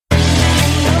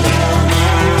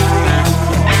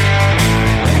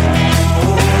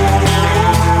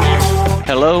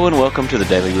Hello and welcome to the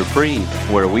Daily Reprieve,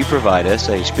 where we provide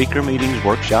essay speaker meetings,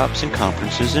 workshops, and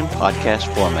conferences in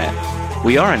podcast format.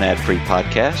 We are an ad-free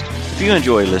podcast. If you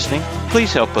enjoy listening,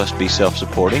 please help us be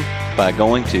self-supporting by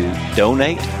going to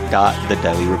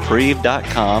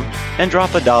donate.thedailyreprieve.com and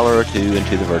drop $1 or $2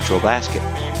 into the virtual basket.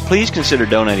 Please consider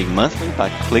donating monthly by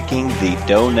clicking the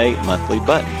Donate Monthly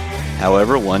button.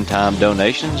 However, one-time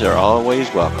donations are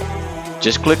always welcome.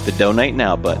 Just click the Donate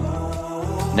Now button.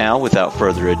 Now, without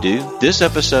further ado, this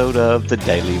episode of the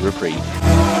Daily Reprieve.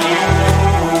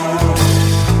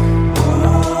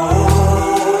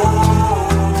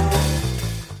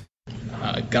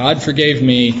 God forgave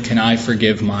me, can I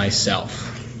forgive myself?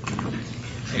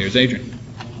 Here's Adrian.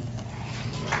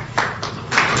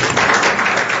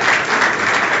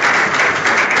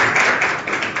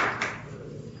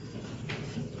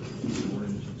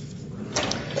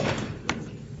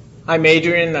 I'm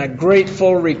Adrian, a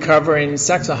grateful recovering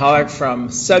sexaholic from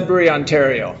Sudbury,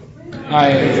 Ontario.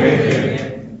 Hi,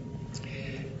 Adrian.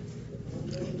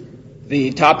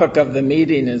 The topic of the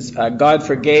meeting is God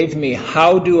forgave me.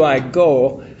 How do I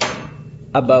go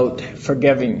about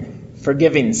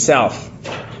forgiving self?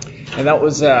 And that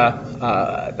was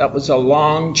a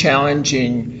long,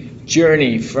 challenging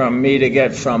journey from me to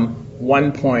get from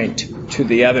one point to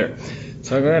the other.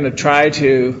 So I'm going to try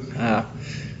to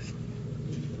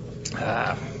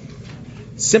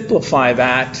simplify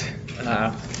that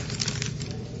and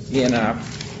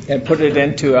put it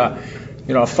into a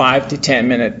 5 to 10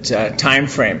 minute time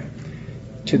frame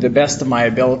to the best of my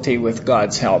ability with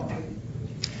God's help.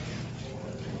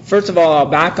 First of all, I'll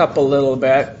back up a little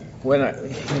bit. When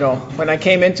I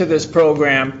came into this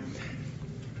program,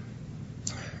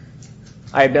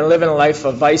 I had been living a life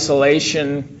of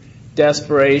isolation,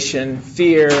 desperation,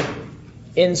 fear,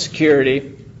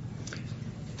 insecurity.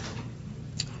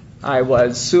 I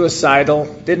was suicidal,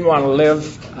 didn't want to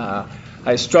live.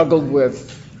 I struggled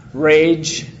with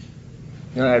rage.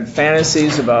 I had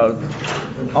fantasies about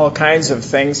all kinds of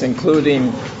things,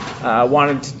 including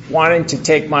wanting to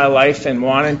take my life and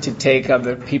wanting to take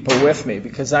other people with me,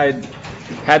 because I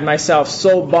had myself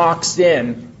so boxed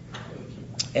in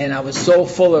and I was so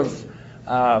full of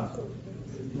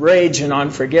rage and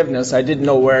unforgiveness, I didn't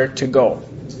know where to go.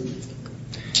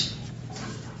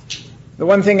 The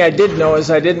one thing I did know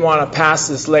is I didn't want to pass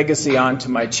this legacy on to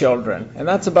my children. And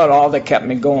that's about all that kept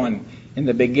me going in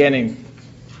the beginning.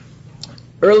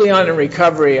 Early on in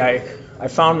recovery, I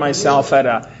found myself at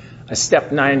a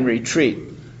Step 9 retreat.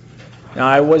 Now,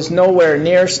 I was nowhere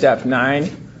near Step 9.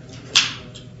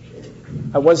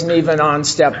 I wasn't even on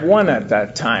Step 1 at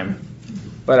that time.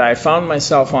 But I found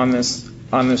myself on this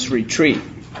retreat.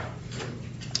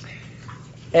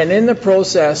 And in the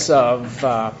process of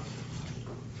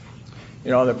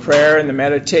the prayer and the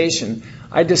meditation,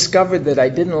 I discovered that I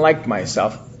didn't like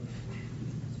myself.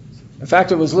 In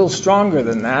fact, it was a little stronger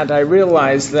than that. I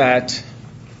realized that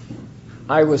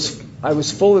I was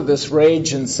full of this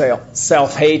rage and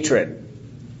self-hatred.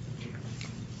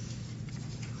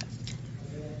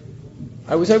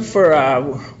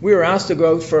 We were asked to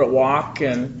go out for a walk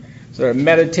and sort of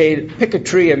meditate, pick a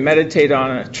tree and meditate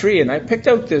on a tree. And I picked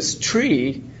out this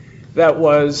tree that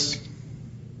was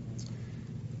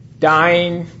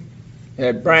dying. It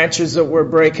had branches that were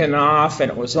breaking off,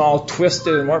 and it was all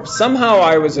twisted and warped. Somehow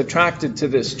I was attracted to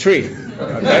this tree.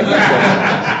 Okay?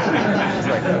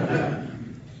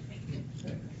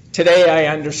 Today I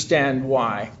understand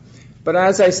why. But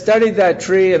as I studied that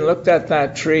tree and looked at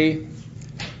that tree,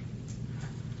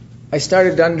 I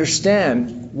started to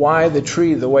understand why the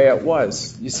tree the way it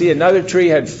was. You see, another tree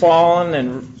had fallen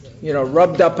and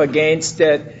rubbed up against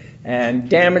it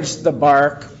and damaged the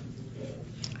bark.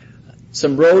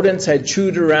 Some rodents had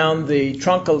chewed around the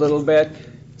trunk a little bit.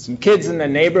 Some kids in the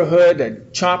neighborhood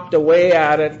had chopped away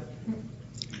at it.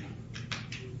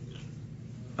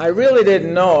 I really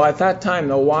didn't know at that time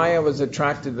why I was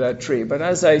attracted to that tree. But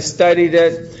as I studied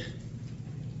it,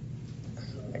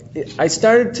 I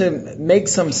started to make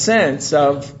some sense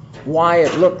of why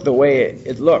it looked the way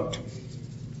it looked.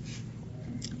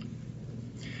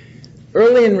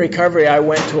 Early in recovery, I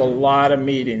went to a lot of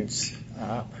meetings.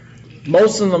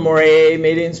 Most of them were AA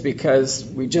meetings because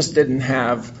we just didn't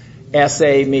have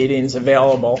SA meetings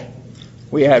available.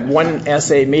 We had one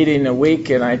SA meeting a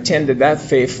week, and I attended that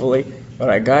faithfully, but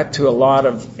I got to a lot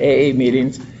of AA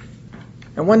meetings.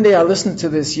 And one day I listened to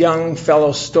this young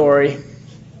fellow's story,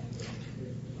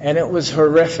 and it was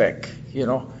horrific.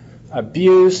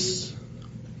 Abuse,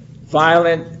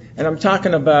 violent, and I'm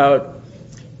talking about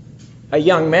a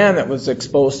young man that was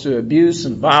exposed to abuse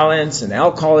and violence and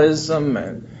alcoholism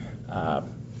and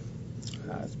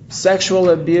sexual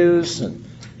abuse, and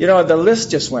the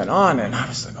list just went on, and I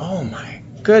was like, oh my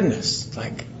goodness,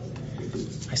 like,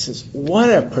 I says, what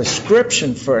a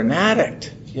prescription for an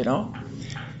addict, you know?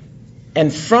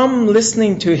 And from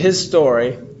listening to his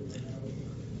story,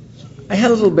 I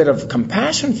had a little bit of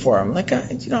compassion for him. Like,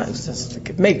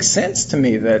 it makes sense to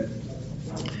me that,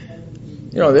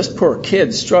 this poor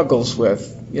kid struggles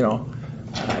with,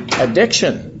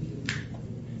 addiction.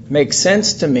 Makes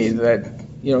sense to me that,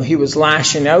 he was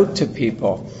lashing out to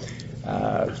people.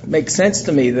 Makes sense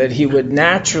to me that he would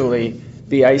naturally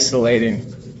be isolating.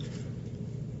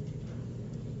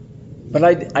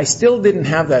 But I still didn't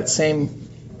have that same,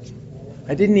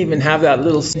 I didn't even have that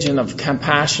little smidgen of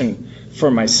compassion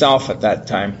for myself at that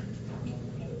time.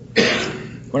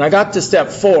 When I got to step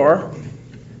 4,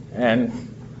 and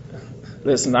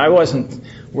listen, I wasn't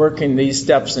working these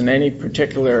steps in any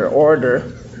particular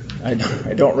order. I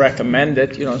don't recommend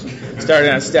it, starting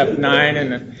on step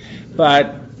 9,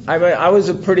 but I was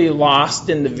a pretty lost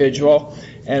individual,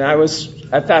 and I was,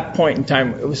 at that point in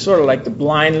time, it was sort of like the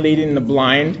blind leading the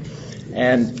blind.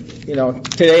 And,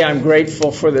 today I'm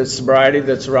grateful for the sobriety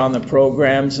that's around the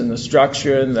programs and the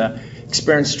structure and the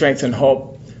experience, strength, and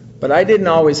hope. But I didn't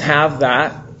always have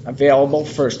that available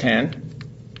firsthand.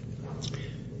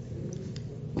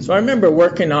 So I remember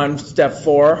working on step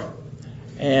 4,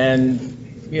 and,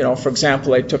 for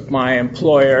example, I took my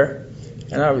employer,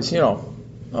 and I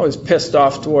was pissed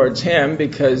off towards him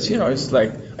because, it's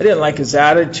like, I didn't like his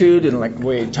attitude, didn't like the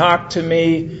way he talked to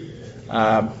me,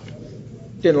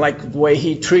 didn't like the way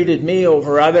he treated me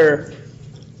over other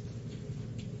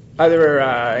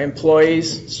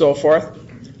employees, so forth.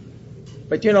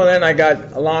 But then I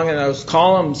got along in those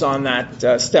columns on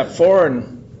that step 4,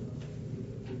 and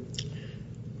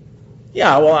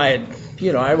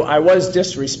I was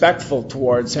disrespectful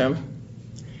towards him,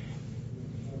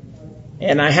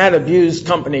 and I had abused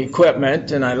company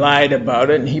equipment, and I lied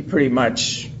about it, and he pretty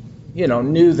much,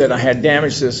 knew that I had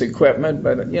damaged this equipment,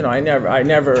 but I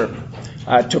never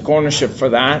took ownership for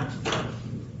that.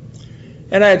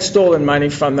 And I had stolen money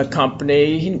from the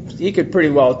company. He could pretty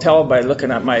well tell by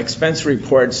looking at my expense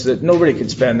reports that nobody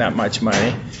could spend that much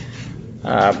money.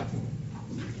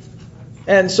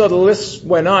 And so the list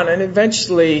went on, and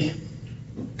eventually,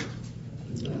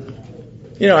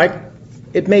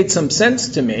 it made some sense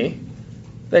to me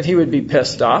that he would be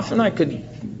pissed off, and I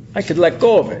could let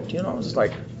go of it. It was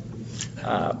like,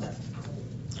 I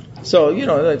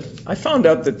found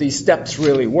out that these steps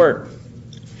really work.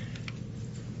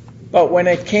 But when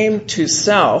it came to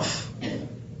self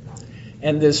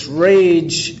and this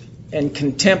rage and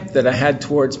contempt that I had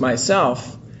towards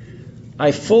myself,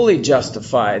 I fully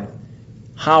justified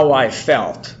how I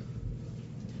felt.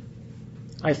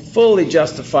 I fully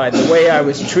justified the way I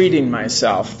was treating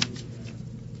myself.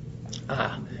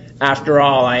 After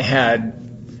all, I had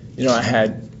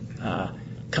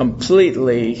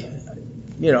completely,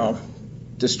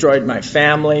 destroyed my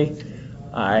family.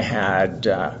 I had,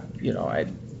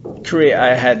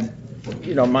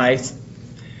 my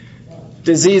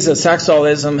disease of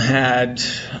sexualism had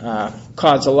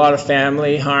caused a lot of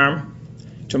family harm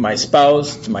to my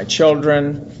spouse, to my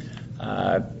children.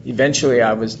 Eventually,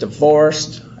 I was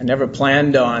divorced. I never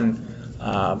planned on,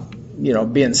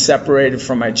 being separated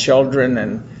from my children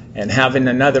and having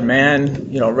another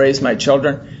man, raise my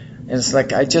children. And it's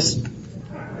like I just,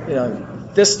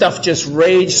 this stuff just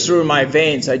raged through my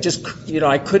veins. I just,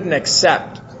 I couldn't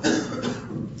accept.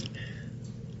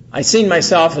 I seen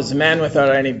myself as a man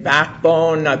without any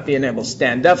backbone, not being able to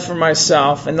stand up for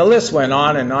myself, and the list went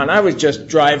on and on. I was just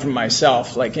driving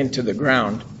myself like into the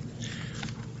ground.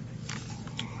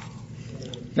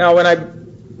 Now, when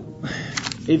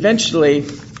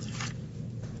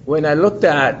I looked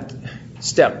at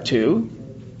step 2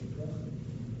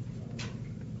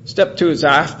 is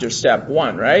after step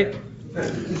 1, right?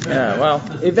 Yeah, well,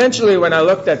 eventually when I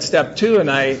looked at step 2 and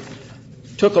I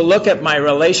took a look at my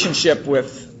relationship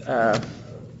with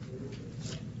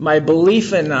my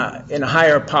belief in a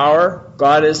higher power,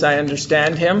 God as I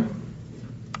understand Him,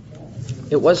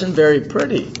 it wasn't very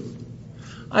pretty.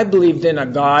 I believed in a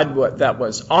God that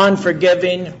was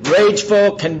unforgiving,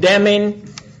 rageful, condemning.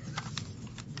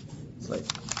 It's like,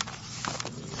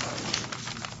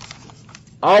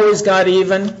 always got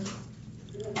even.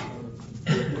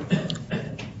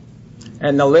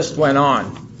 And the list went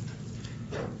on.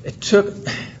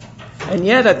 And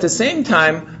yet at the same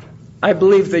time, I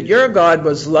believe that your God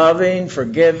was loving,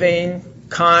 forgiving,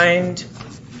 kind,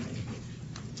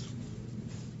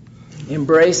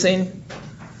 embracing.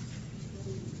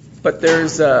 But there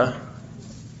was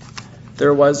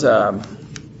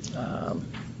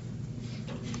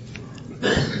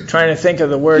trying to think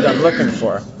of the word I'm looking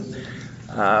for.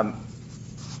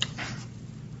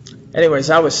 anyways,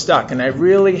 I was stuck, and I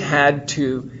really had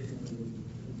to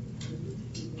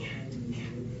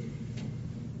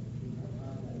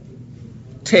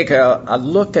take a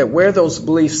look at where those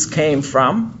beliefs came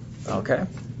from, okay?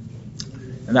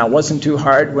 And that wasn't too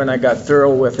hard when I got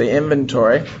thorough with the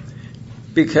inventory,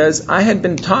 because I had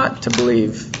been taught to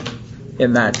believe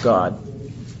in that God.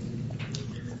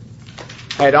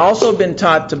 I had also been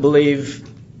taught to believe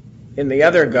in the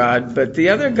other God, but the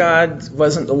other God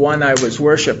wasn't the one I was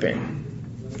worshiping.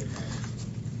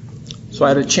 So I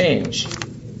had to change.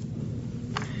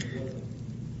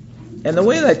 And the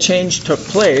way that change took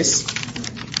place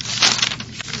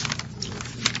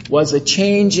was a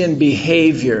change in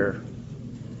behavior.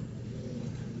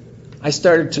 I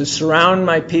started to surround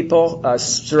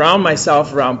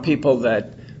myself around people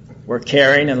that were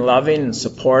caring and loving and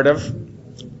supportive.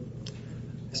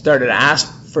 I started to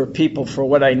ask for people for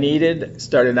what I needed,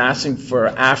 started asking for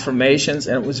affirmations,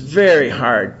 and it was very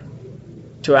hard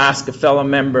to ask a fellow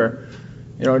member,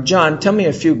 John, tell me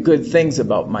a few good things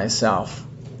about myself.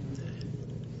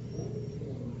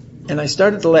 And I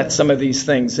started to let some of these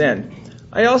things in.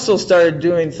 I also started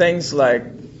doing things like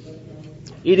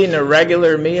eating a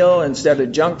regular meal instead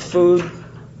of junk food.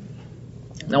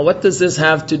 Now, what does this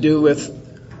have to do with,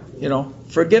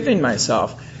 forgiving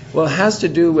myself? Well, it has to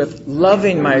do with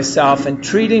loving myself and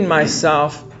treating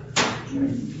myself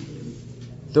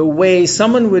the way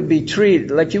someone would be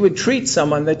treated, like you would treat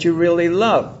someone that you really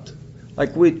loved.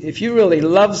 Like if you really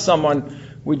love someone,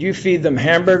 would you feed them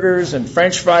hamburgers and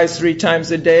French fries 3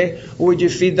 times a day? Or would you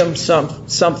feed them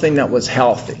something that was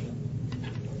healthy?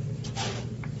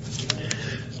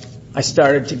 I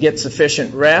started to get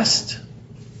sufficient rest.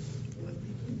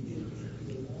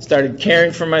 Started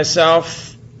caring for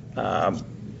myself.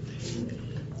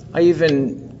 I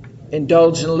even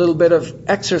indulged in a little bit of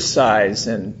exercise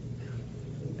and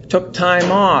took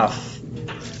time off.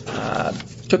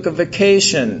 Took a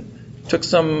vacation. Took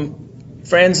some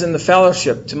friends in the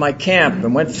fellowship to my camp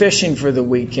and went fishing for the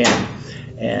weekend.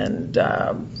 And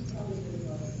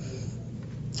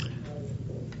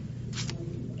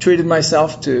treated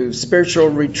myself to spiritual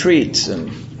retreats. And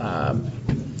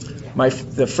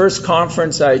the first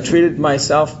conference I treated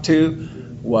myself to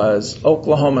was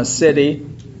Oklahoma City.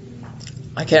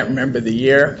 I can't remember the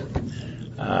year,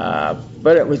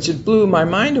 but it just blew my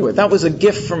mind away. That was a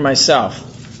gift from myself.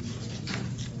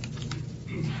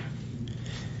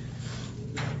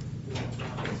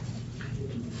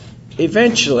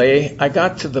 Eventually, I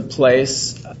got to the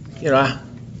place,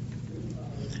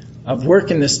 of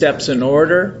working the steps in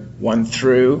order, 1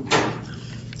 through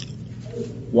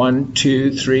 1,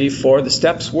 2, 3, 4. The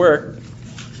steps work.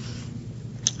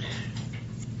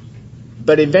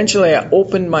 But eventually I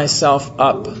opened myself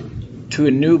up to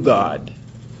a new God,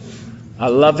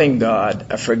 a loving God,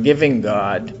 a forgiving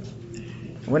God.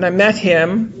 When I met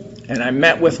Him and I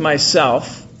met with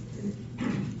myself,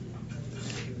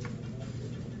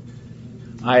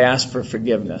 I asked for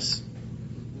forgiveness.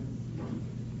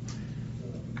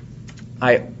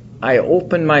 I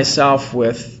opened myself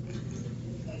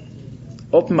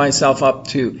up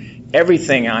to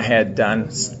everything I had done,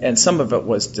 and some of it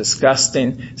was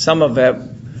disgusting. Some of it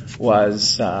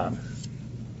was, I'm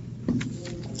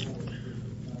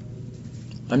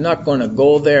not going to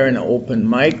go there in an open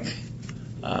mic,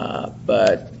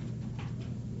 but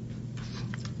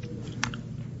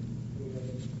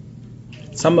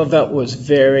some of it was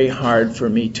very hard for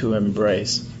me to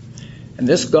embrace. And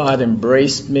this God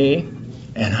embraced me,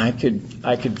 and I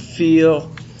could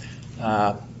feel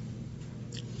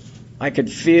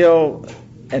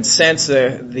and sense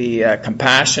the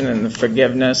compassion and the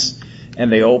forgiveness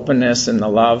and the openness and the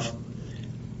love,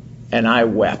 and I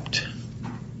wept.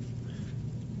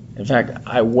 In fact,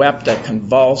 I wept. I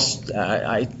convulsed.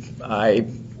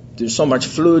 There's so much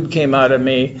fluid came out of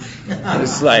me.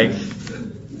 It's like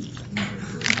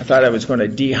I thought I was going to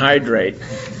dehydrate,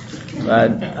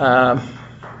 but.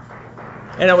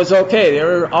 And it was okay. There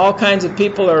were all kinds of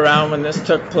people around when this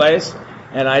took place,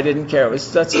 and I didn't care. It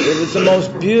was the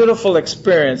most beautiful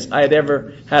experience I had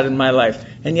ever had in my life.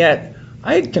 And yet,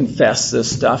 I had confessed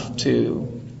this stuff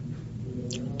to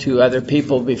other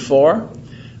people before,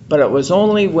 but it was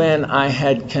only when I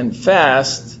had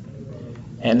confessed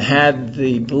and had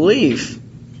the belief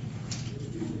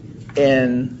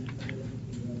in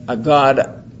a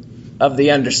God of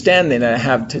the understanding that I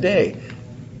have today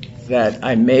that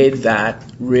I made that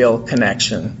real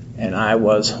connection, and I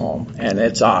was home, and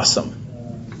it's awesome.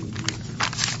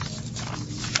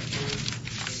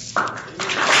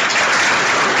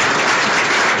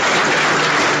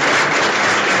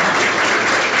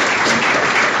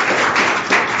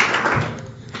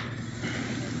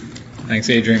 Thanks,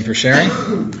 Adrian, for sharing.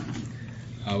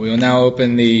 We will now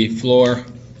open the floor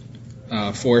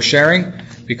for sharing.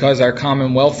 Because our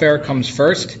common welfare comes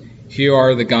first, here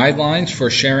are the guidelines for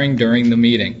sharing during the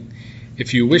meeting.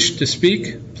 If you wish to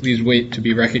speak, please wait to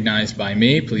be recognized by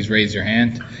me. Please raise your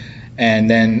hand and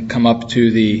then come up to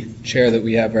the chair that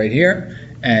we have right here,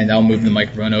 and I'll move the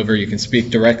microphone over. You can speak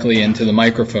directly into the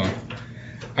microphone.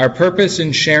 Our purpose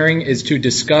in sharing is to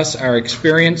discuss our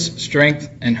experience, strength,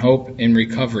 and hope in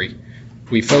recovery.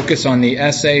 We focus on the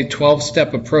SA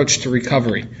 12-step approach to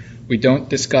recovery. We don't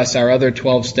discuss our other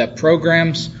 12-step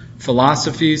programs,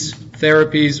 philosophies,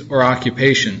 therapies, or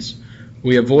occupations.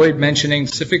 We avoid mentioning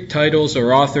specific titles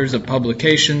or authors of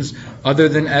publications other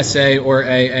than SA or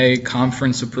AA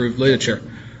conference-approved literature.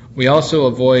 We also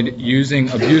avoid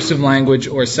using abusive language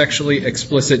or sexually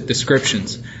explicit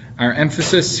descriptions. Our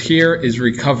emphasis here is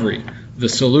recovery, the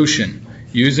solution,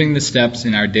 using the steps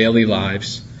in our daily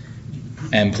lives.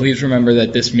 And please remember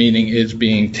that this meeting is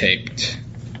being taped.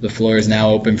 The floor is now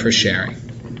open for sharing.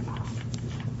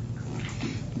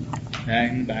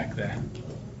 And back there.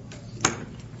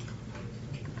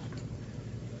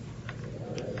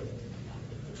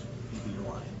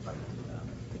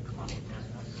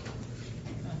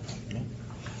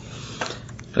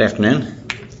 Good afternoon.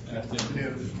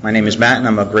 My name is Matt, and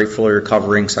I'm a gratefully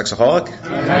recovering sexaholic.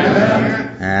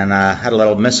 And I had a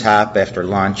little mishap after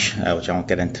lunch, which I won't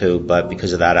get into, but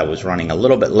because of that, I was running a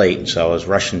little bit late, so I was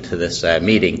rushing to this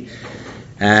meeting.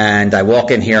 And I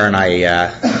walk in here, and I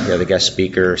hear the guest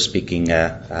speaker speaking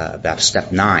about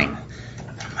step 9.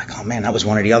 I'm like, oh man, that was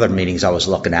one of the other meetings I was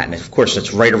looking at, and of course,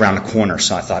 it's right around the corner.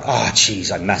 So I thought, oh,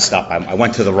 geez, I messed up. I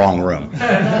went to the wrong room.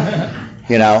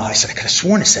 You know, I said, I could have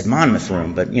sworn it said Monmouth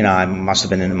room, but, you know, I must have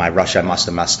been in my rush. I must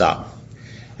have messed up.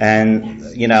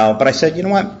 And, you know, but I said, you know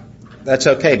what? That's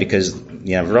okay because,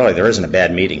 you know, really there isn't a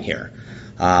bad meeting here.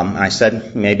 And I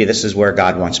said, maybe this is where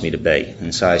God wants me to be.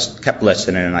 And so I kept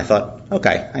listening and I thought,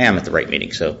 okay, I am at the right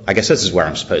meeting. So I guess this is where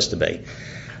I'm supposed to be.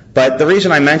 But the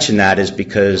reason I mention that is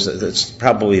because it's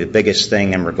probably the biggest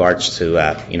thing in regards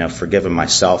to, you know, forgiving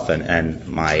myself and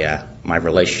my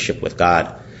relationship with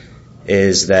God.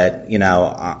 Is that, you know,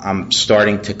 I'm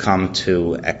starting to come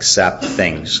to accept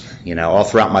things. You know, all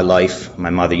throughout my life,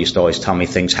 my mother used to always tell me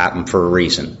things happen for a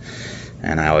reason.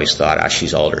 And I always thought,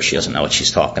 she's older, she doesn't know what she's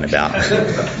talking about.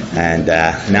 And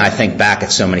now I think back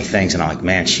at so many things, and I'm like,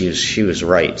 man, she was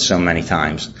right so many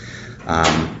times.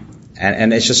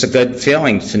 And it's just a good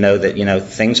feeling to know that, you know,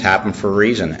 things happen for a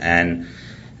reason. And,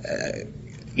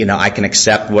 you know, I can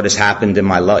accept what has happened in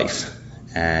my life.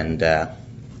 And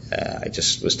I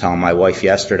just was telling my wife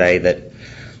yesterday that,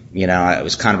 you know, it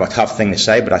was kind of a tough thing to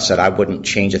say, but I said I wouldn't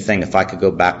change a thing. If I could go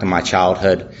back to my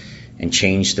childhood and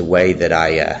change the way that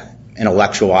I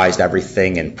intellectualized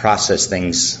everything and processed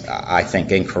things, I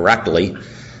think, incorrectly,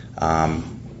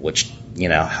 which, you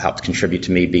know, helped contribute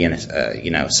to me being,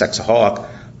 you know, a sexaholic,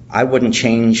 I wouldn't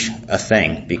change a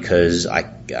thing because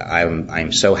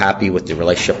I'm so happy with the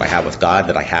relationship I have with God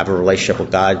that I have a relationship with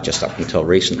God. Just up until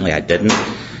recently, I didn't.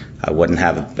 I wouldn't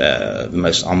have the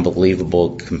most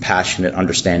unbelievable, compassionate,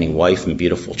 understanding wife and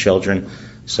beautiful children.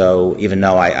 So even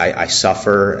though I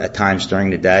suffer at times during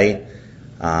the day,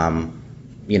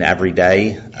 you know, every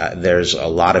day, there's a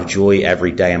lot of joy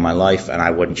every day in my life, and I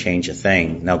wouldn't change a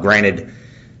thing. Now, granted,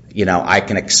 you know, I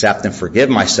can accept and forgive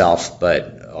myself,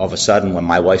 but all of a sudden when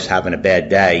my wife's having a bad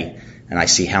day and I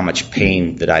see how much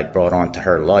pain that I brought onto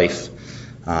her life,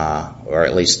 or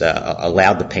at least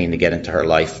allowed the pain to get into her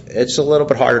life, it's a little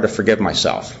bit harder to forgive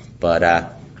myself. But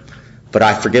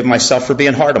I forgive myself for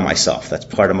being hard on myself. That's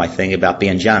part of my thing about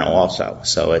being gentle also.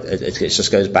 So it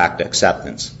just goes back to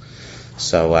acceptance.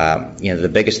 So, you know, the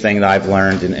biggest thing that I've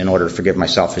learned in order to forgive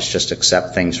myself is just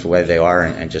accept things for the way they are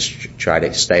and just try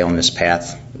to stay on this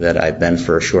path that I've been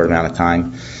for a short amount of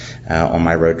time on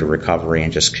my road to recovery,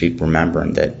 and just keep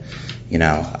remembering that, you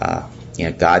know,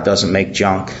 God doesn't make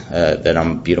junk, that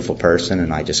I'm a beautiful person,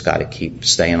 and I just got to keep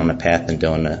staying on the path and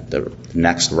doing the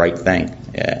next right thing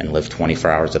and live 24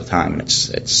 hours at a time. And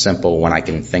it's simple when I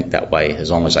can think that way,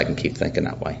 as long as I can keep thinking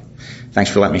that way.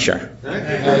 Thanks for letting me share.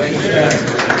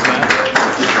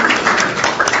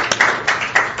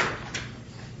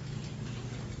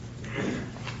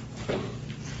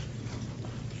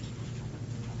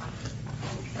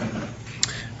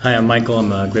 Hi, I'm Michael.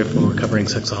 I'm a grateful recovering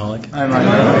sexaholic. Hi,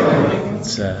 Michael.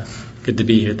 It's good to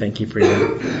be here. Thank you for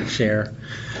your share.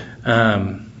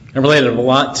 I related a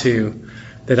lot to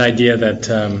that idea that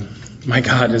my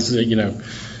God is, you know,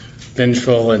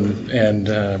 vengeful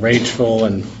and rageful,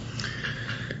 and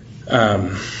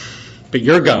but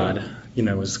your God, you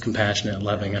know, is compassionate and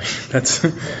loving. I mean, that's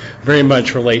very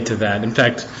much relate to that. In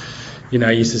fact, you know,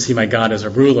 I used to see my God as a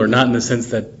ruler, not in the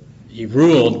sense that he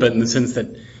ruled, but in the sense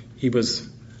that he was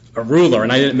a ruler,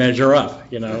 and I didn't measure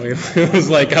up. It was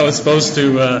like I was supposed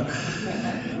to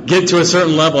get to a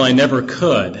certain level. I never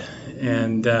could,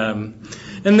 and then,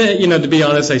 to be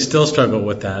honest, I still struggle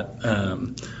with that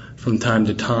from time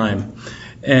to time.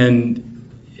 And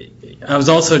I was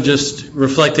also just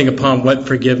reflecting upon what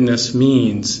forgiveness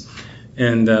means.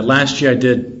 And last year I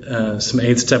did some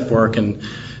 8-step work and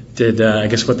did, I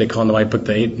guess what they call in the White Book,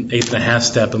 the 8.5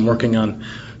 step, and working on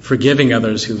forgiving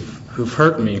others who've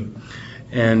hurt me.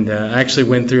 And I actually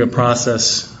went through a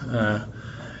process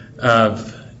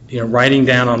of writing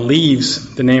down on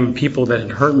leaves the name of people that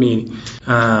had hurt me,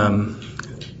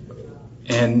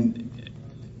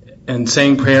 and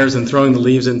saying prayers and throwing the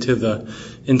leaves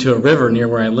into a river near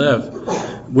where I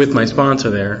live with my sponsor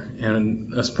there,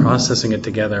 and us processing it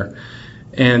together,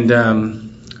 and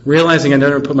realizing I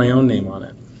never put my own name on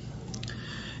it.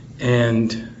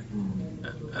 And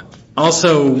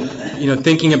also,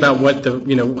 thinking about what I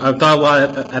thought a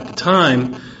lot at the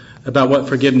time about what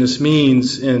forgiveness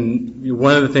means, and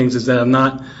one of the things is that I'm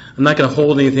not going to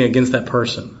hold anything against that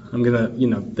person. I'm going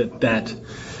to,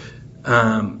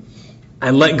 I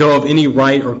let go of any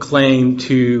right or claim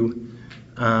to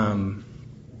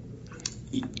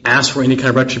ask for any kind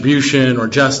of retribution or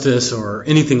justice or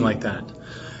anything like that.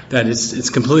 That it's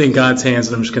completely in God's hands,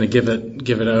 and I'm just going to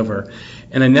give it over.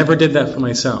 And I never did that for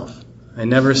myself. I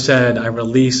never said I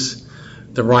release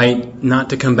the right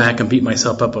not to come back and beat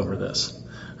myself up over this.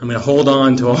 I'm going to hold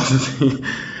on to all the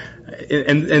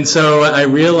things. And so I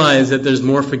realize that there's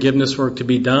more forgiveness work to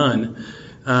be done.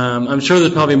 I'm sure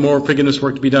there's probably more forgiveness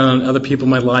work to be done on other people in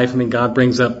my life. I mean, God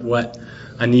brings up what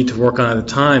I need to work on at a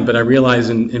time, but I realize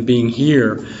in being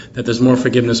here that there's more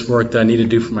forgiveness work that I need to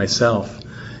do for myself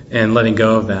and letting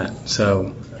go of that.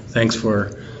 So thanks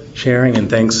for sharing, and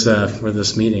thanks for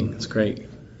this meeting. It's great.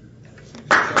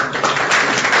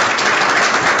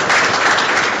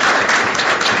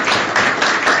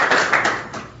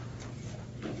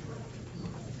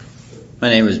 My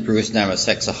name is Bruce, and I'm a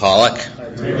sexaholic.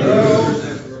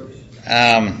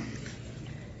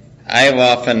 I've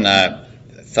often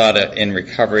thought in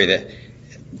recovery that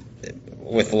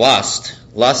with lust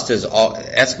is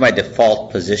that's my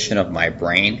default position of my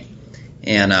brain,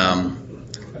 and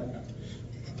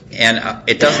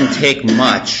it doesn't take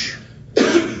much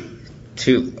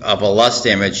of a lust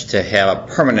image to have a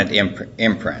permanent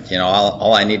imprint.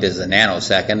 All I need is a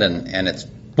nanosecond, and it's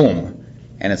boom,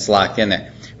 and it's locked in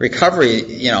there.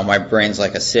 Recovery, my brain's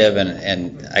like a sieve,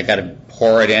 and I got to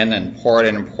pour it in and pour it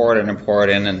in and pour it in and pour it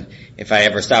in, and if I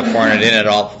ever stop pouring it in, it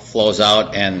all flows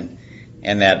out, and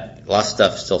that lust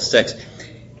stuff still sticks.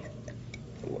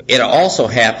 It also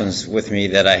happens with me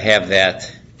that I have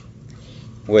that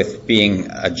with being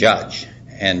a judge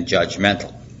and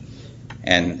judgmental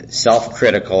and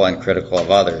self-critical and critical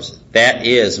of others. That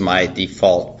is my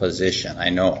default position. I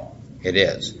know it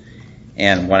is.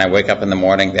 And when I wake up in the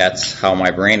morning, that's how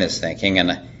my brain is thinking.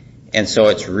 And so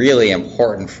it's really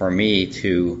important for me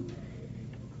to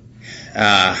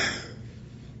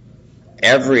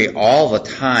all the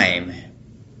time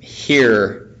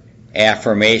hear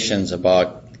affirmations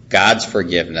about God's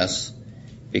forgiveness,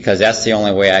 because that's the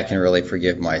only way I can really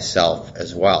forgive myself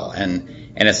as well. And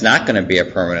it's not going to be a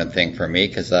permanent thing for me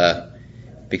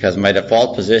because my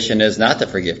default position is not to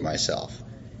forgive myself.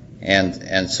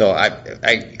 And so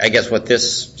I guess what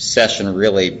this session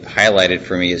really highlighted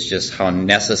for me is just how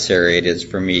necessary it is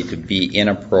for me to be in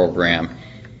a program,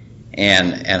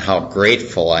 and how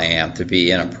grateful I am to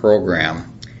be in a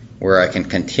program where I can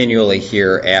continually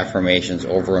hear affirmations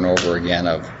over and over again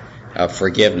of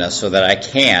forgiveness, so that I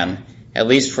can, at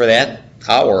least for that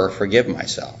hour, forgive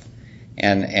myself.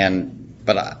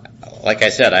 But like I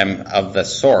said, I'm of the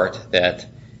sort that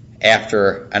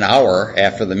after an hour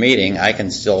after the meeting, I can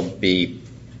still be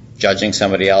judging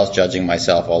somebody else, judging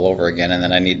myself all over again, and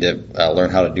then I need to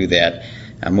learn how to do that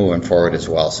moving forward as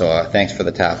well. So thanks for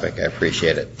the topic. I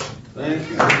appreciate it. Thank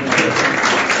you.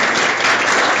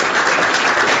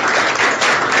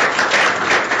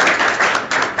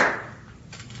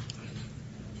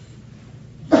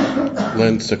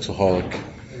 Len, sexaholic.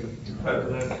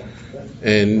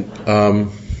 And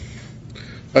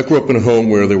I grew up in a home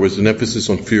where there was an emphasis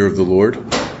on fear of the Lord,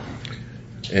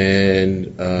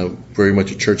 and very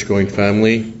much a church-going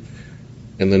family.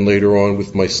 And then later on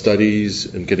with my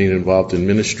studies and getting involved in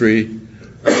ministry,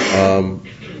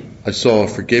 I saw a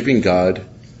forgiving God,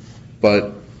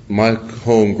 but my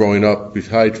home growing up,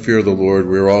 besides fear of the Lord,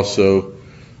 we were also,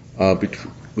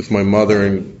 with my mother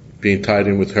and being tied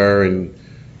in with her, and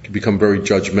could become very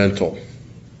judgmental.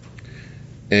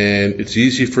 And it's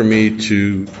easy for me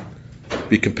to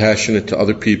be compassionate to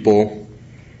other people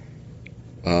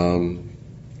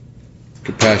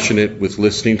compassionate with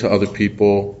listening to other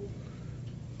people,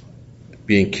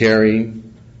 being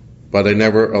caring, but I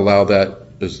never allow that,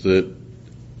 as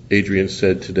Adrian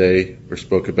said today or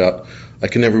spoke about, I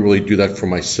can never really do that for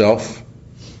myself.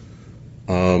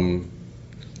 I'm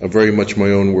very much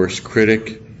my own worst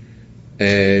critic,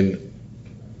 and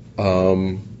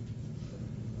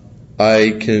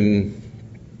I can,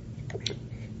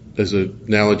 as an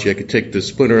analogy, I could take the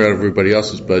splinter out of everybody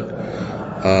else's, but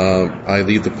I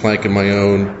leave the plank in my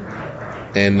own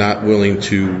and not willing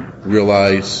to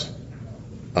realize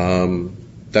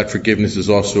that forgiveness is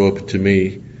also open to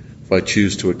me if I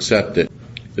choose to accept it.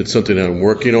 It's something that I'm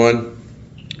working on.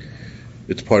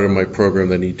 It's part of my program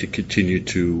that I need to continue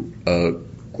to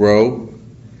grow,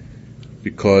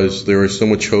 because there is so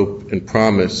much hope and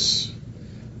promise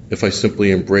if I simply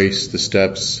embrace the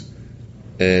steps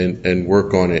and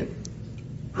work on it.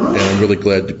 And I'm really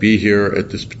glad to be here at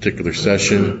this particular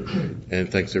session, and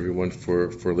thanks everyone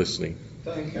for listening.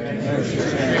 Thank you.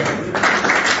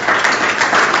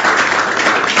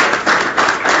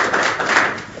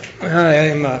 Hi,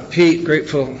 I'm Pete,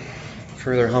 grateful,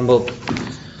 further humbled,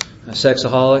 a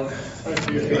sexaholic.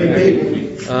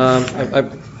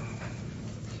 I'm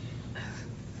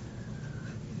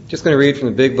just going to read from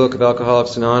the big book of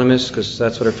Alcoholics Anonymous, because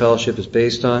that's what our fellowship is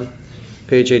based on.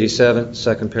 Page 87,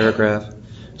 second paragraph.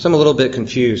 So I'm a little bit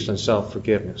confused on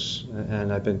self-forgiveness,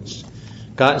 and I've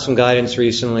gotten some guidance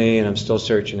recently, and I'm still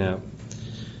searching out.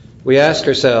 We ask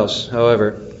ourselves,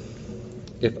 however,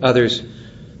 if others...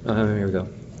 here we go.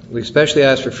 We especially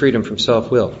ask for freedom from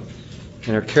self-will,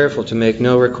 and are careful to make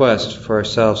no request for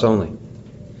ourselves only.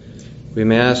 We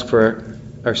may ask for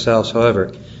ourselves,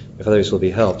 however, if others will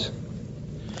be helped.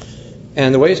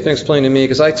 And the way it's been explained to me,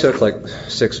 because I took like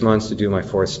 6 months to do my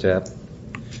fourth step,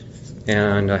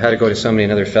 and I had to go to somebody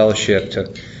in another fellowship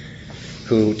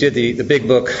who did the big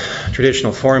book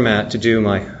traditional format to do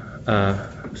my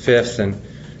fifth in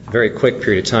a very quick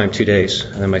period of time, 2 days,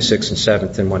 and then my sixth and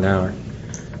seventh in 1 hour,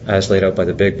 as laid out by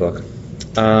the big book.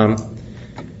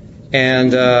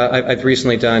 I've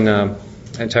recently done an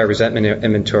entire resentment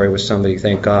inventory with somebody,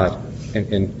 thank God,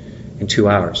 in 2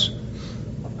 hours.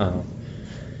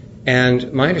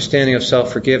 And my understanding of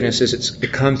self-forgiveness is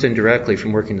it comes indirectly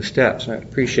from working the steps. I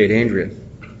appreciate Andrea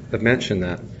have mentioned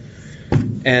that.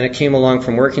 And it came along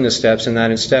from working the steps, and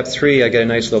that in step 3 I get a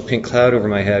nice little pink cloud over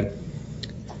my head,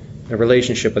 a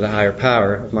relationship with a higher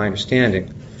power of my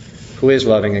understanding, who is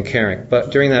loving and caring.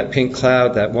 But during that pink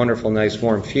cloud, that wonderful, nice,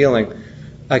 warm feeling,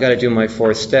 I got to do my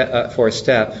fourth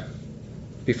step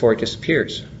before it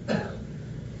disappears.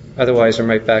 Otherwise, I'm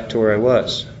right back to where I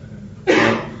was.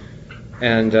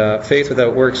 And faith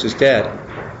without works is dead.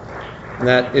 And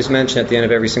that is mentioned at the end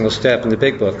of every single step in the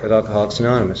big book of Alcoholics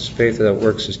Anonymous. Faith without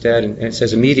works is dead, and it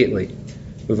says immediately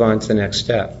move on to the next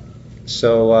step.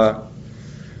 So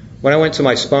when I went to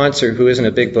my sponsor, who isn't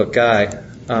a big book guy,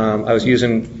 I was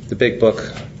using the big book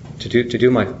to do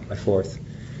my fourth,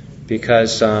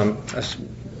 because that's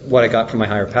what I got from my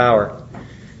higher power.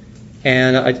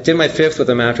 And I did my fifth with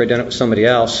him after I'd done it with somebody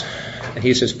else. And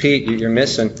he says, Pete, you're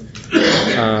missing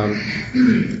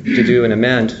to do an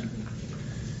amend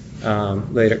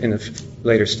later in the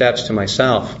later steps to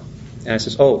myself. And I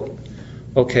says, oh,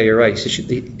 okay, you're right. He says,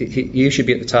 you should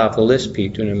be at the top of the list,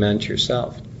 Pete, doing an amend to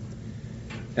yourself.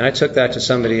 And I took that to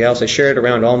somebody else. I shared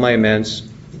around all my amends.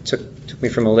 It took me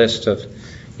from a list of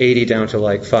 80 down to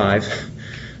like 5,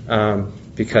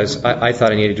 because I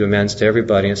thought I needed to do amends to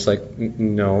everybody. And it's like,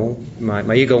 no,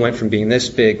 my ego went from being this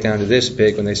big down to this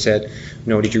big when they said,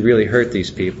 no, did you really hurt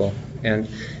these people? And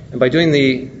by doing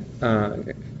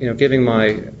giving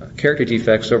my character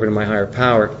defects over to my higher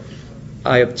power,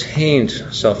 I obtained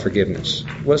self-forgiveness.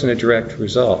 It wasn't a direct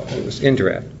result. It was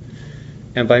indirect.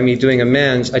 And by me doing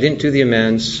amends, I didn't do the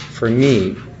amends for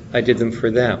me. I did them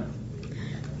for them.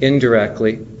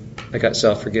 Indirectly, I got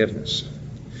self-forgiveness.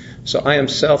 So I am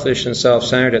selfish and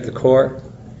self-centered at the core.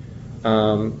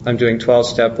 I'm doing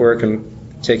 12-step work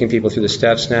and taking people through the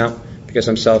steps now because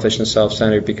I'm selfish and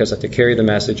self-centered, because I have to carry the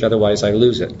message, otherwise I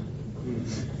lose it.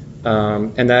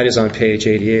 And that is on page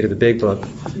 88 of the big book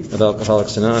of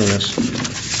Alcoholics Anonymous.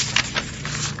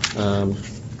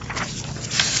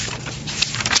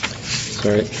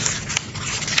 Sorry.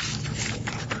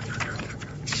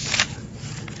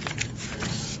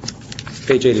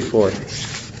 Page 84.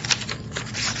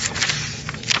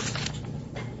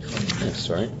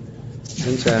 Sorry.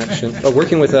 Into action. Oh,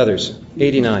 working with others.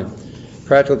 89.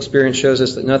 Practical experience shows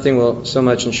us that nothing will so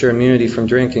much ensure immunity from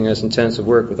drinking as intensive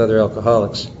work with other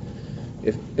alcoholics.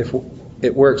 If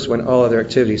it works when all other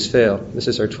activities fail. This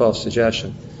is our 12th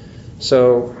suggestion.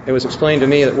 So it was explained to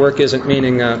me that work isn't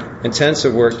meaning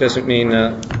intensive work, doesn't mean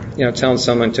telling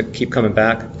someone to keep coming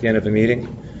back at the end of a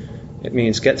meeting. It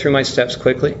means get through my steps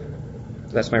quickly.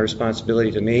 That's my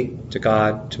responsibility to me, to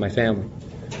God, to my family.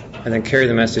 And then carry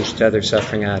the message to other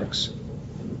suffering addicts.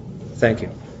 Thank you.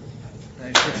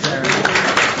 Thank you, Sharon.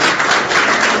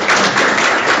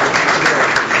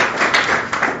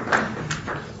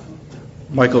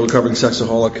 Michael, recovering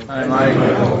sexaholic. Hi,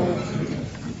 Michael.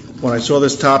 When I saw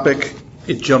this topic,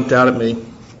 it jumped out at me.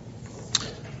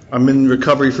 I'm in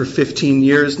recovery for 15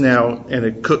 years now, and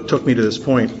it took me to this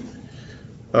point.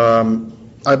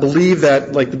 I believe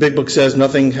that, like the Big Book says,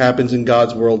 nothing happens in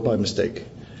God's world by mistake.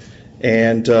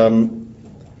 And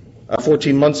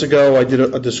 14 months ago, I did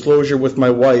a disclosure with my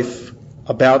wife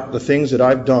about the things that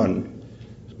I've done,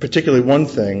 particularly one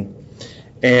thing,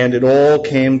 and it all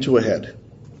came to a head.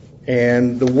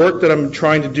 And the work that I'm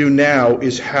trying to do now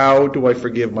is how do I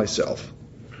forgive myself?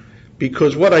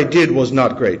 Because what I did was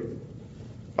not great.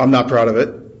 I'm not proud of it.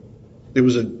 It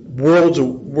was worlds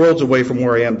away from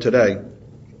where I am today.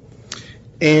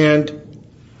 And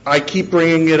I keep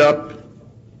bringing it up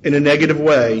in a negative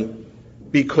way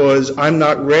because I'm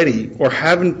not ready or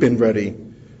haven't been ready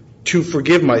to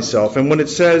forgive myself. And when it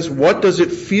says, what does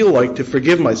it feel like to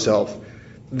forgive myself?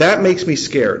 That makes me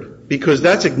scared because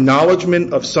that's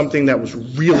acknowledgement of something that was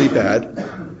really bad.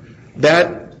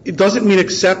 That it doesn't mean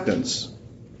acceptance.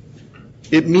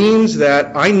 It means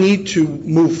that I need to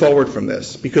move forward from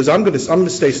this because I'm going to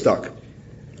stay stuck.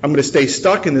 I'm going to stay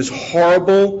stuck in this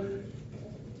horrible,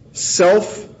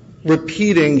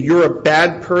 self-repeating, you're a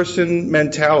bad person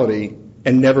mentality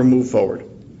and never move forward.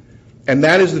 And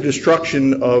that is the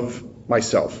destruction of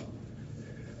myself.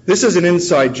 This is an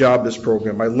inside job, this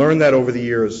program. I learned that over the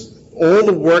years. All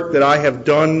the work that I have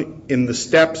done in the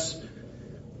steps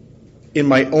in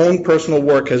my own personal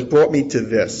work has brought me to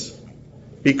this.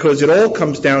 Because it all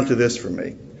comes down to this for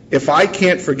me. If I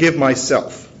can't forgive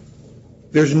myself,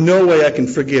 there's no way I can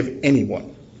forgive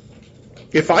anyone.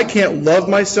 If I can't love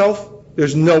myself,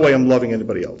 there's no way I'm loving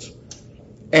anybody else.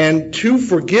 And to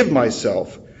forgive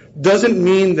myself doesn't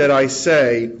mean that I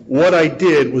say what I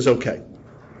did was okay.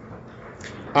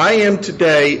 I am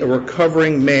today a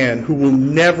recovering man who will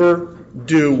never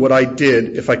do what I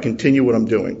did if I continue what I'm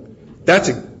doing. That's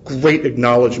a great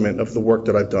acknowledgement of the work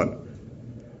that I've done.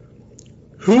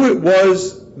 Who it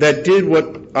was that did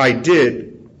what I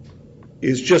did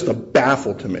is just a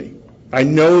baffle to me. I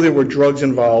know there were drugs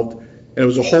involved, and it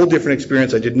was a whole different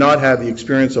experience. I did not have the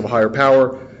experience of a higher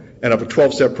power and of a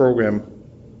 12-step program.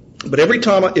 But every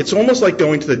time, it's almost like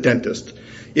going to the dentist.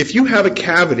 If you have a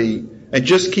cavity and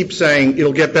just keep saying,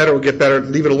 it'll get better,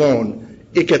 leave it alone,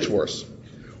 it gets worse.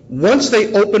 Once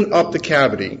they open up the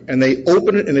cavity and they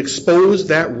open it and expose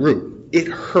that root, it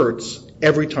hurts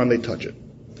every time they touch it.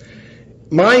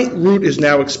 My root is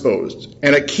now exposed,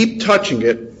 and I keep touching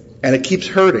it, and it keeps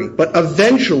hurting, but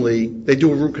eventually they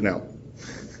do a root canal.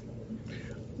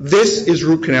 This is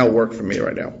root canal work for me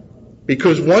right now,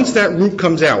 because once that root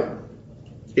comes out,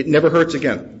 it never hurts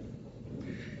again.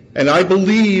 And I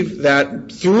believe that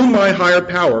through my higher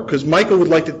power, because Michael would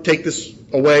like to take this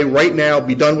away right now,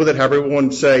 be done with it, have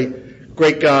everyone say,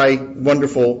 great guy,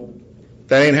 wonderful,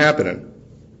 that ain't happening.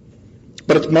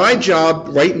 But it's my job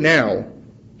right now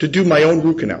to do my own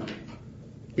root canal.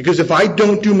 Because if I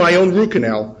don't do my own root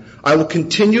canal, I will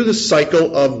continue the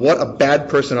cycle of what a bad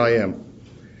person I am.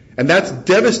 And that's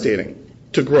devastating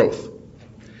to growth.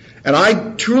 And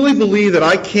I truly believe that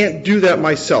I can't do that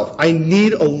myself. I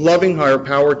need a loving higher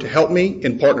power to help me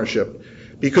in partnership.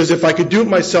 Because if I could do it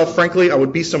myself, frankly, I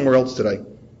would be somewhere else today.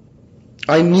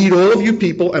 I need all of you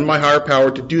people and my higher power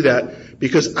to do that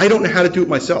because I don't know how to do it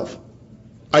myself.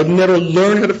 I've never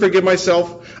learned how to forgive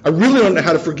myself. I really don't know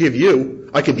how to forgive you.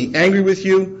 I can be angry with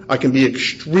you. I can be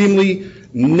extremely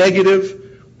negative.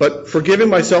 But forgiving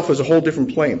myself is a whole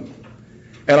different plane.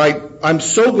 And I'm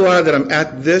so glad that I'm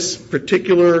at this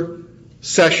particular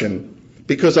session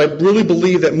because I really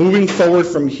believe that moving forward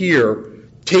from here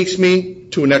takes me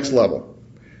to a next level,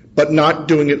 but not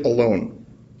doing it alone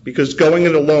because going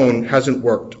it alone hasn't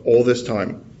worked all this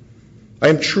time. I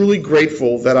am truly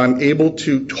grateful that I'm able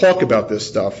to talk about this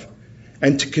stuff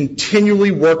and to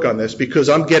continually work on this because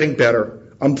I'm getting better,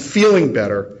 I'm feeling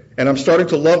better, and I'm starting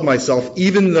to love myself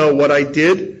even though what I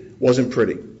did wasn't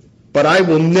pretty. But I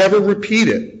will never repeat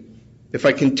it if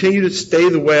I continue to stay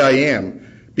the way I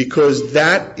am because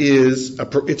that is,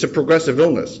 it's a progressive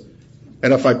illness.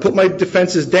 And if I put my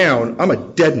defenses down, I'm a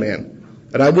dead man.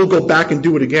 And I will go back and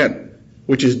do it again,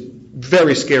 which is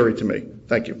very scary to me.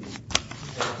 Thank you.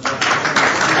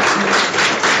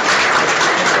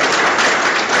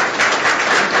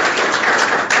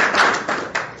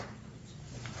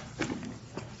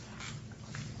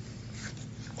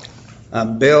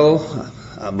 I'm Bill.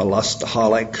 I'm a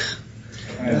lustaholic.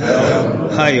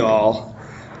 Hi, y'all.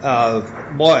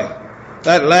 Boy,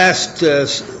 that last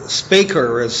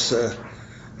speaker is,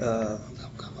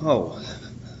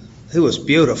 he was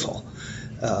beautiful.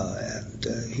 And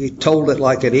he told it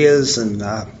like it is, and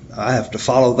I have to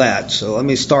follow that. So let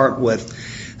me start with,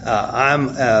 I'm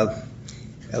a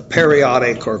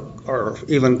periodic or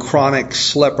even chronic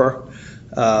slipper,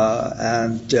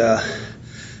 and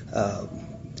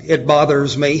it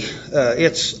bothers me.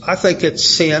 I think it's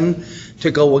sin to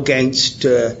go against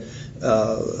the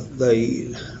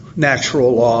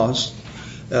natural laws,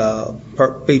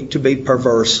 to be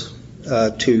perverse,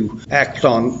 to act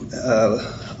on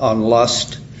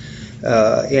lust,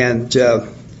 and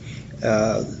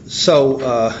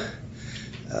so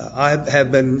I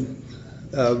have been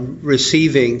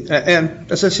receiving,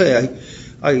 and as I say,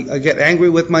 I get angry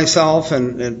with myself,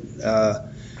 and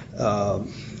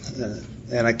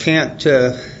I can't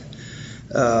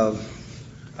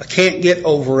get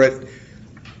over it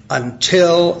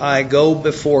until I go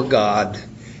before God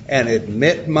and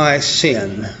admit my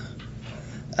sin,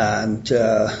 and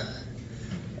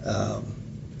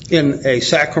in a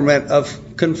sacrament of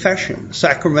confession,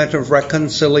 sacrament of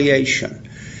reconciliation,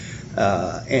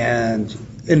 and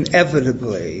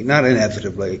not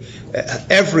inevitably,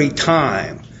 every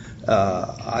time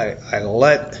I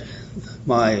let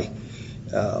my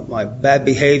bad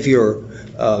behavior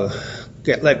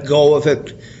let go of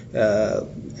it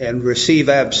and receive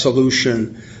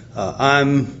absolution,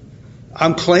 I'm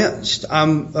cleansed.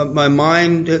 My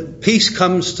mind, peace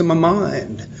comes to my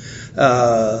mind.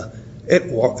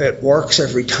 It works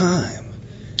every time.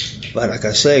 But like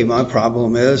I say, my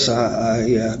problem is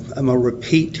I'm a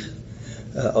repeat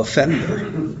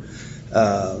offender.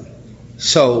 I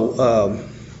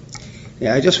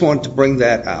just want to bring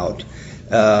that out.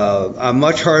 I'm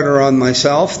much harder on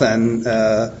myself than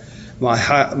my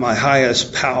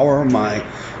highest power, my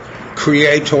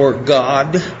Creator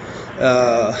God,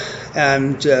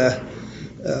 and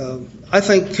I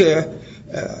think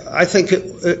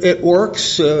it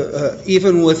works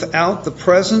even without the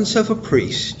presence of a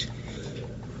priest.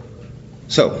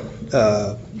 So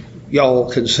y'all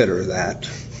consider that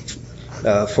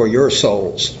for your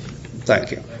souls.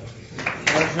 Thank you.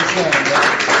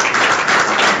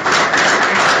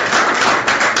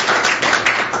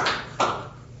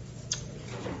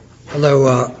 Hello,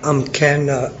 I'm Ken,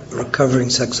 recovering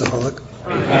sexaholic.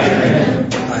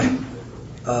 Hi.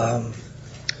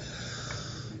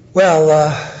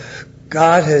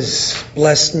 God has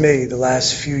blessed me the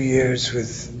last few years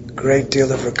with a great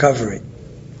deal of recovery,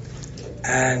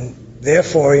 and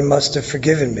therefore He must have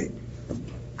forgiven me.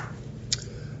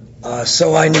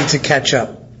 So I need to catch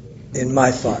up in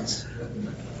my thoughts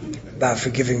about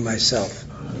forgiving myself.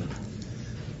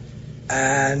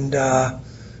 And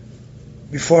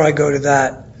before I go to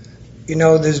that,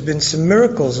 there's been some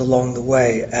miracles along the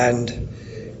way, and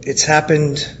it's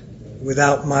happened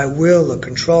without my will or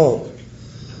control.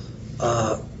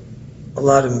 A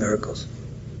lot of miracles.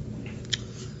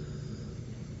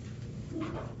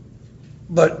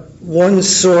 But one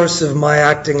source of my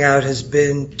acting out has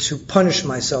been to punish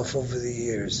myself over the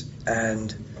years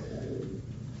and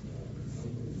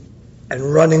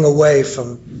running away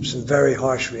from some very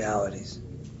harsh realities.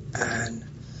 And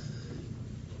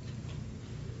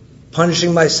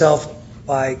punishing myself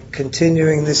by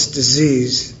continuing this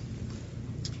disease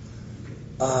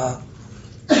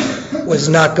was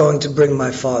not going to bring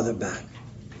my father back.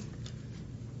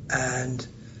 And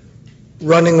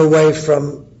running away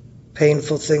from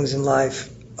painful things in life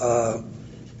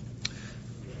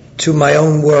to my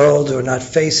own world, or not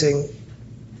facing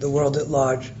the world at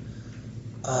large,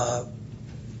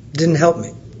 didn't help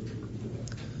me.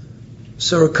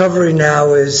 So recovery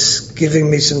now is giving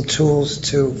me some tools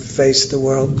to face the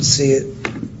world, see it.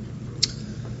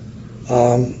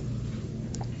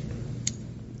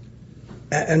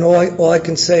 And all I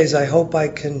can say is I hope I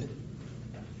can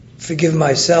forgive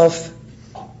myself,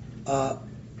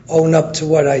 own up to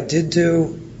what I did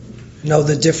do, know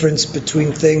the difference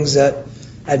between things that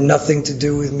had nothing to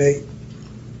do with me,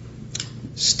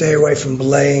 stay away from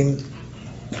blame,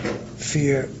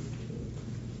 fear.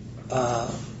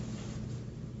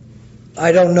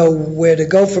 I don't know where to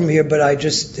go from here, but I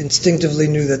just instinctively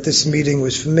knew that this meeting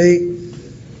was for me,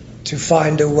 to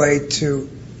find a way to,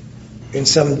 in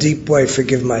some deep way,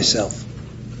 forgive myself.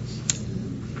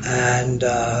 And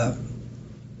I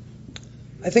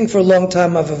think for a long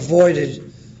time I've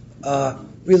avoided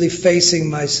really facing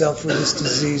myself with this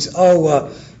disease.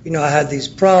 I had these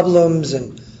problems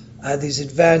and I had these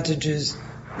advantages,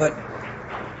 but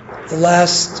the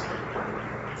last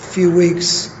few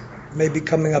weeks maybe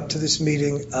coming up to this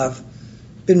meeting, I've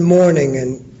been mourning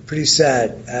and pretty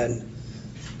sad and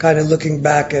kind of looking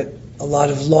back at a lot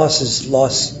of losses,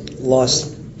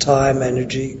 lost time,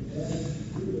 energy,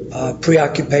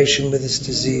 preoccupation with this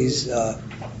disease,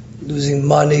 losing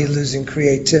money, losing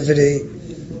creativity,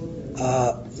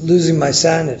 losing my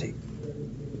sanity.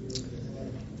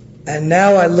 And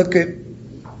now I look at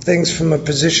things from a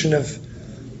position of,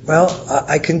 well,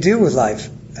 I can deal with life.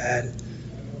 And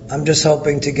I'm just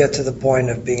hoping to get to the point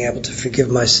of being able to forgive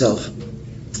myself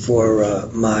for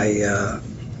my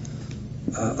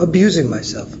abusing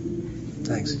myself.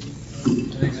 Thanks.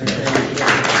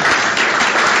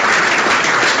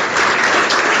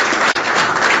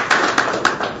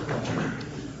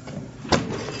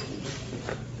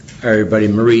 Hi, everybody.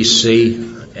 Marie C.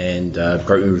 and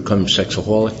Great Become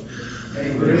Sexaholic.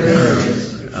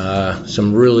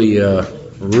 Some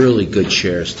really good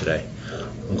shares today.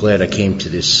 I'm glad I came to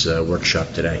this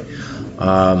workshop today.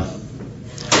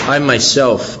 I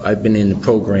myself, I've been in the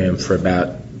program for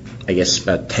about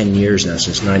 10 years now,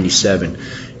 since 97,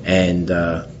 and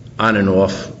on and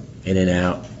off, in and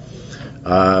out.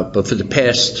 But for the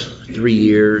past 3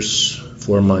 years,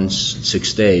 4 months,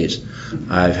 6 days,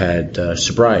 I've had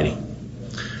sobriety.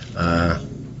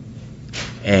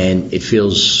 And it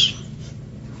feels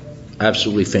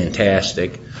absolutely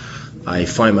fantastic. I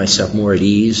find myself more at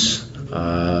ease,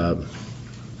 not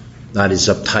as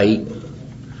uptight,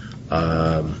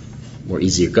 more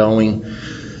easier going.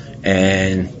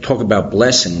 And talk about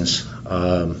blessings.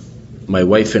 My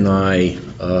wife and I,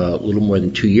 a little more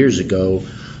than 2 years ago,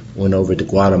 went over to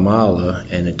Guatemala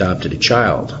and adopted a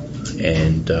child.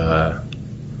 And,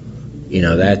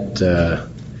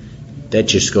 that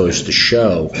just goes to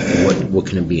show what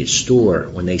can be in store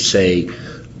when they say,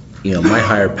 my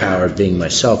higher power being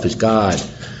myself is God.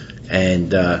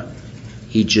 And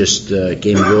he just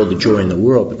gave me all the joy in the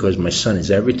world because my son is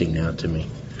everything now to me.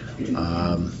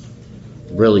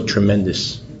 Really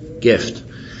tremendous gift.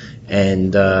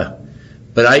 And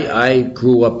but I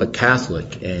grew up a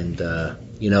Catholic, and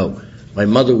my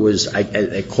mother was,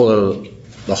 I call her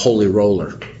the holy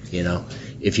roller.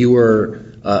 If you were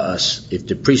if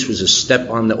the priest was a step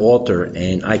on the altar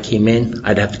and I came in,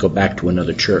 I'd have to go back to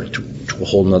another church, to a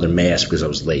whole another mass because I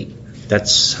was late.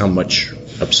 That's how much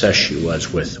obsessed she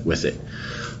was with it.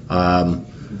 I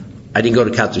didn't go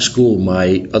to Catholic school.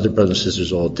 My other brothers and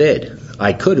sisters all did.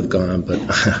 I could have gone, but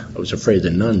I was afraid of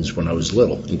the nuns when I was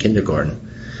little, in kindergarten.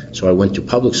 So I went to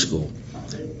public school.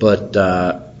 But,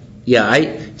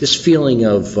 this feeling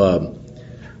of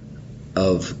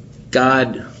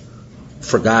God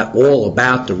forgot all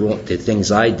about the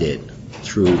things I did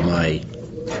through my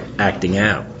acting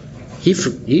out. He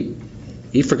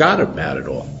forgot about it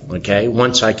all, okay?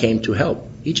 Once I came to help.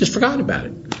 He just forgot about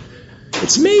it.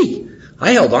 It's me.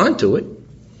 I held on to it.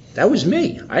 That was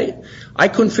me. I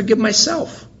couldn't forgive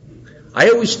myself. I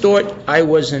always thought I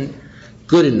wasn't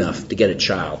good enough to get a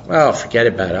child. Well, forget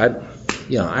about it.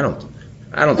 I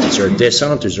don't deserve this. I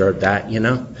don't deserve that.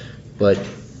 But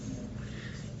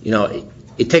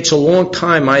it takes a long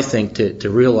time, I think, to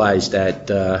realize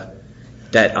that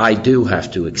I do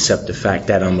have to accept the fact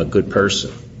that I'm a good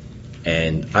person,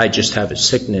 and I just have a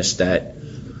sickness that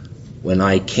when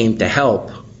I came to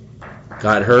help,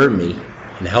 God heard me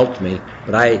and helped me.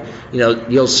 But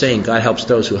the old saying, God helps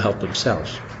those who help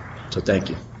themselves. So thank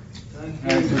you.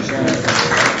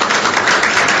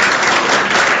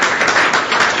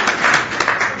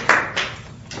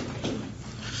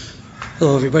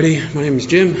 Hello, everybody. My name is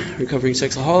Jim, recovering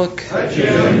sexaholic. Hi,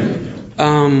 Jim.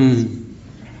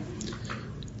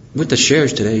 With the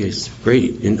shares today is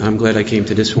great, and I'm glad I came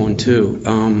to this one too.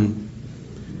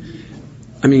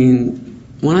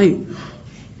 When I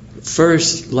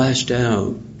first lashed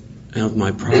out of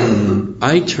my problem,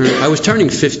 I was turning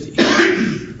 50,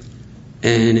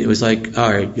 and it was like,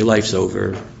 all right, your life's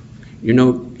over. You're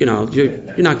not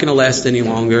going to last any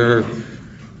longer,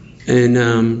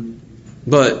 and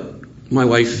but my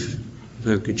wife,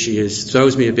 how good she is,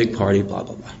 throws me a big party, blah,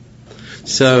 blah, blah.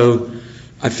 So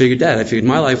I figured that. I figured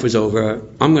my life was over.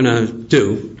 I'm going to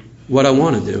do what I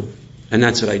want to do. And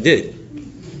that's what I did.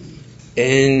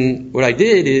 And what I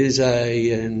did is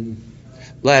I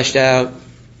lashed out,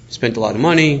 spent a lot of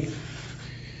money,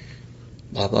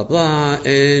 blah, blah, blah,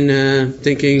 and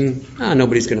thinking,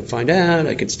 nobody's going to find out.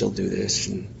 I could still do this.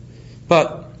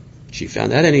 But she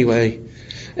found out anyway.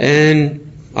 And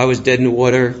I was dead in the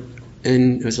water.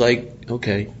 And it was like,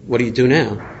 okay, what do you do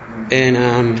now? And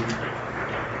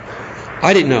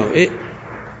I didn't know.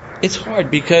 It's hard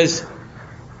because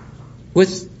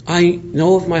I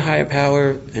know of my higher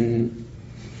power and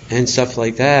stuff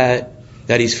like that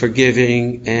He's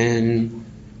forgiving, and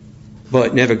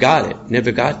but never got it.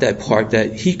 Never got that part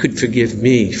that he could forgive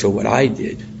me for what I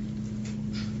did.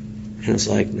 And I was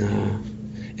like, nah.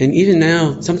 And even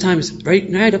now, sometimes,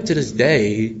 right up to this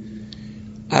day,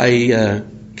 I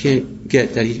can't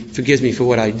get that he forgives me for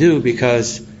what I do,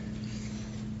 because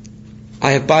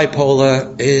I have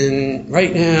bipolar, and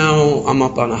right now I'm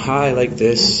up on a high like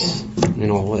this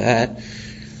and all of that,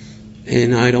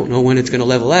 and I don't know when it's going to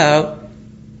level out,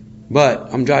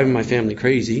 but I'm driving my family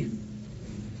crazy.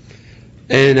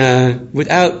 And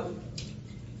without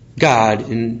God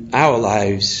in our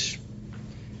lives,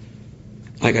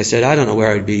 like I said, I don't know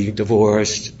where I'd be,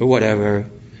 divorced or whatever,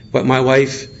 but my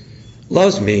wife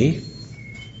loves me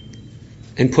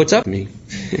and puts up with me.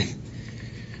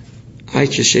 I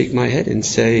just shake my head and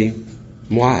say,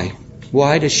 why?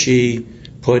 Why does she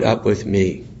put up with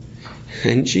me?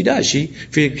 And she does. She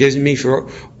forgives me for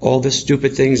all the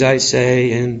stupid things I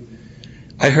say, and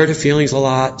I hurt her feelings a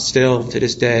lot still to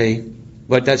this day,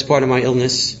 but that's part of my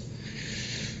illness.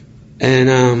 And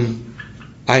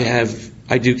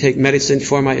I do take medicine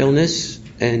for my illness,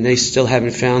 and they still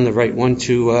haven't found the right one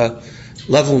to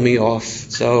level me off.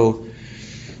 So,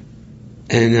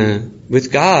 and with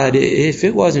God, if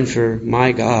it wasn't for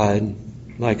my God,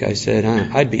 like I said,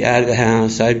 I'd be out of the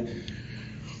house.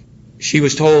 She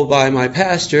was told by my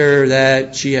pastor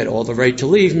that she had all the right to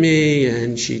leave me,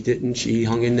 and she didn't. She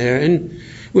hung in there, and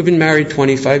we've been married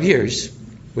 25 years,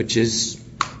 which is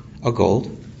a gold,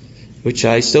 which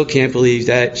I still can't believe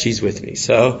that she's with me.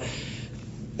 So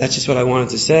that's just what I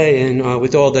wanted to say, and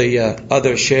with all the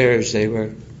other shares, they were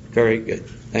very good.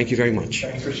 Thank you very much.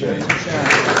 Thanks for sharing.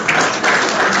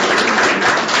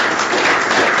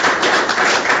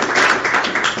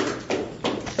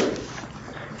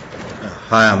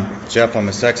 Hi, I'm Jeff. I'm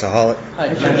a sexaholic.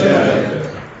 Hi,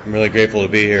 Jeff. I'm really grateful to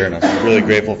be here, and I'm really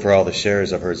grateful for all the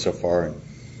shares I've heard so far.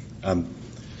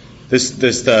 This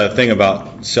thing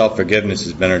about self-forgiveness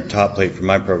has been on top plate for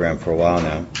my program for a while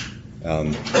now.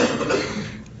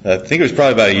 I think it was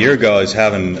probably about a year ago I was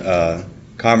having a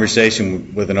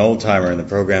conversation with an old-timer in the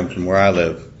program from where I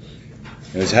live.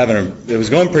 It was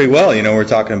going pretty well. We're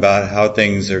talking about how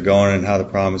things are going and how the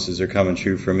promises are coming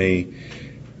true for me.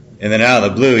 And then out of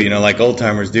the blue, like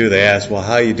old-timers do, they ask, well,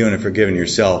 how are you doing at forgiving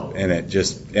yourself? And it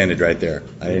just ended right there.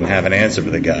 I didn't have an answer for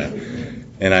the guy.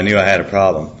 And I knew I had a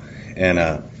problem. And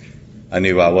I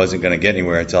knew I wasn't going to get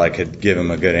anywhere until I could give him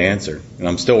a good answer. And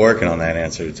I'm still working on that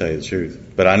answer, to tell you the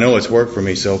truth. But I know what's worked for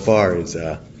me so far is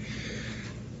I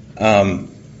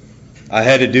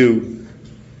had to do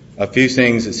a few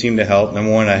things that seemed to help.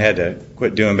 Number one, I had to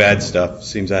quit doing bad stuff.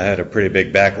 Seems I had a pretty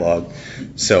big backlog.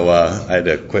 So I had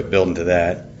to quit building to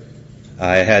that.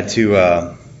 I had to,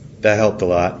 that helped a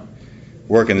lot.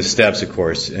 Working the steps, of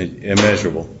course,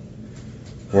 immeasurable.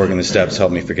 Working the steps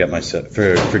helped me forgive myself.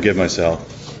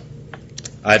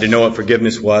 I had to know what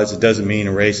forgiveness was. It doesn't mean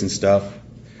erasing stuff.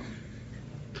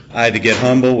 I had to get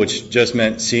humble, which just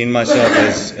meant seeing myself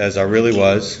as I really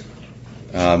was.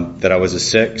 That I was a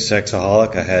sick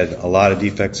sexaholic. I had a lot of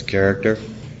defects of character,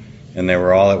 and they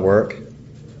were all at work.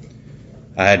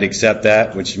 I had to accept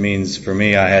that, which means for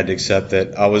me I had to accept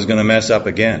that I was going to mess up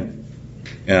again,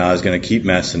 and I was going to keep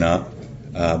messing up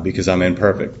because I'm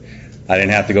imperfect. I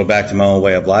didn't have to go back to my old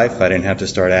way of life. I didn't have to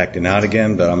start acting out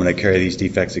again, but I'm going to carry these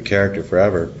defects of character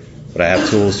forever. But I have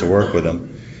tools to work with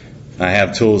them. I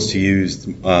have tools to use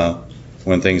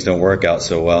when things don't work out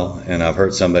so well, and I've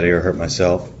hurt somebody or hurt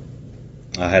myself.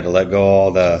 I had to let go of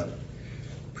all the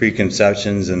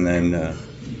preconceptions, and then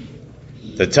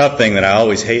the tough thing that I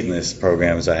always hate in this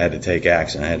program is I had to take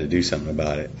action. I had to do something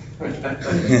about it.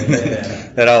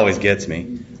 That always gets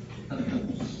me.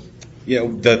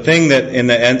 The thing that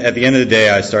at the end of the day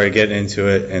I started getting into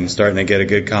it and starting to get a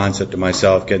good concept of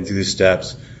myself, getting through the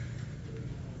steps,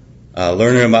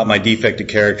 learning about my defective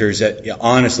characters that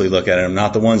honestly look at them,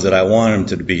 not the ones that I want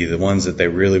them to be, the ones that they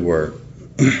really were.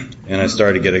 And I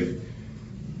started to get a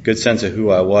good sense of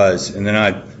who I was. And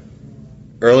then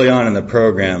early on in the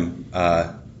program,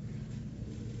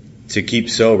 to keep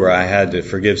sober, I had to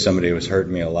forgive somebody who was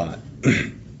hurting me a lot.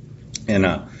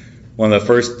 And one of the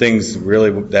first things really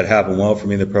that happened well for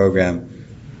me in the program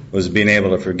was being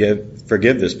able to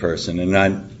forgive this person.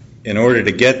 And in order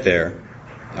to get there,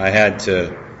 I had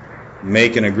to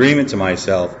make an agreement to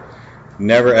myself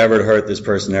never ever to hurt this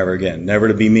person ever again, never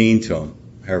to be mean to him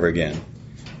ever again.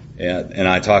 And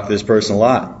I talked to this person a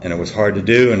lot, and it was hard to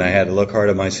do, and I had to look hard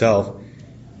at myself.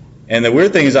 And the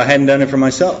weird thing is I hadn't done it for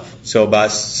myself. So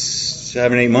about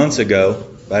 8 months ago,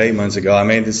 I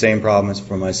made the same promise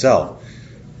for myself,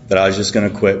 that I was just going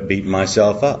to quit beating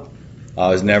myself up. I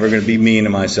was never going to be mean to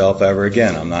myself ever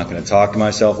again. I'm not going to talk to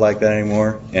myself like that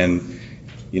anymore. And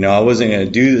I wasn't going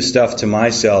to do the stuff to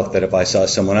myself that if I saw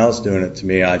someone else doing it to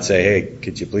me, I'd say, hey,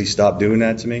 could you please stop doing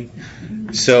that to me?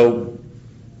 So,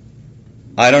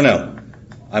 I don't know.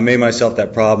 I made myself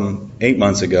that problem 8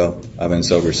 months ago. I've been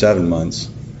sober 7 months.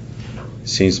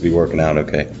 Seems to be working out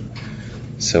okay.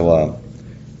 So,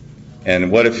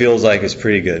 and what it feels like is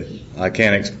pretty good. I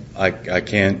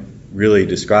can't really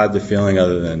describe the feeling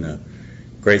other than a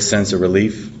great sense of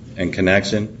relief and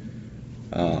connection.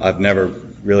 I've never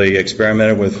really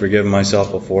experimented with forgiving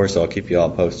myself before, so I'll keep you all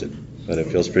posted. But it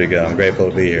feels pretty good. I'm grateful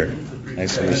to be here.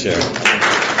 Thanks for the share.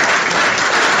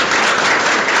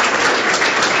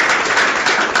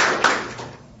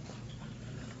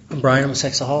 I'm Brian. I'm a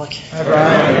sexaholic. Hi,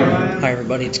 Brian. Hi,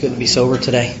 everybody. It's good to be sober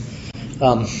today.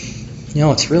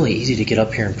 It's really easy to get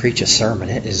up here and preach a sermon.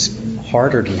 It is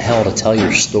harder than hell to tell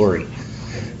your story.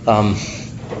 You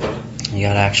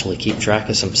got to actually keep track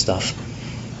of some stuff.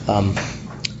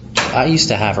 I used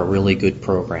to have a really good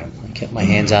program. I kept my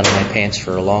hands out of my pants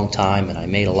for a long time, and I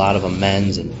made a lot of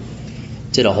amends and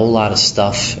did a whole lot of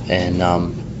stuff. And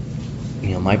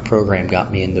my program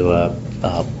got me into a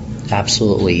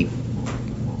absolutely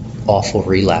awful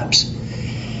relapse.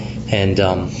 And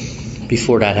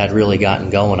before that had really gotten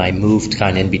going, I moved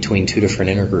kind of in between two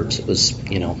different intergroups. It was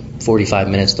 45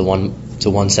 minutes to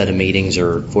one set of meetings,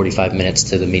 or 45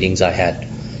 minutes to the meetings I had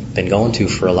been going to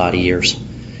for a lot of years.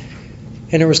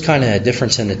 And there was kind of a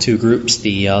difference in the two groups.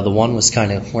 The one was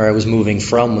kind of where I was moving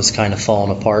from was kind of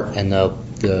falling apart, and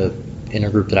the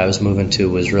intergroup that I was moving to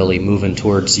was really moving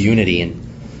towards unity. And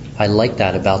I liked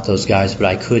that about those guys, but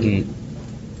I couldn't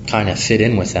kind of fit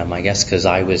in with them, I guess, because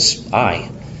I was I.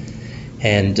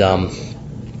 And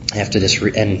after this, I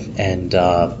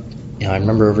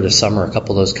remember over the summer, a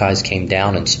couple of those guys came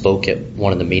down and spoke at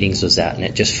one of the meetings I was at, and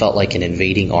it just felt like an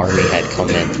invading army had come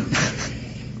in.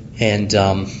 And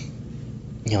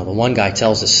the one guy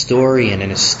tells a story, and in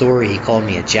his story he called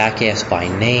me a jackass by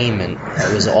name, and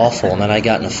it was awful. And then I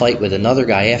got in a fight with another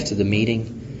guy after the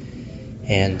meeting.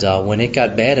 And when it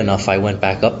got bad enough, I went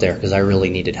back up there because I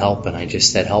really needed help, and I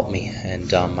just said, help me.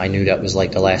 And I knew that was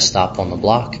like the last stop on the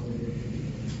block.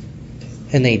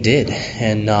 And they did.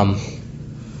 And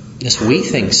this we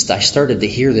thing, I started to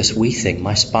hear this we thing.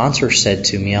 My sponsor said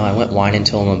to me, I went whining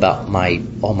to him about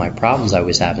all my problems I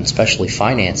was having, especially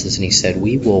finances, and he said,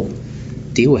 we will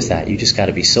deal with that. You just got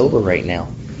to be sober right now.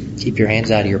 Keep your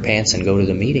hands out of your pants and go to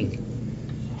the meeting.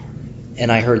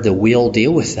 And I heard the we'll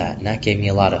deal with that, and that gave me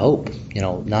a lot of hope.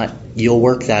 Not you'll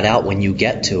work that out when you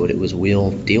get to it. It was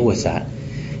we'll deal with that.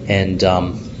 And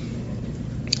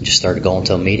just started going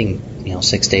to a meeting,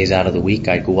 6 days out of the week.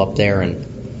 I'd go up there, and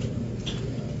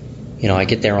I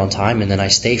get there on time, and then I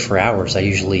stay for hours. I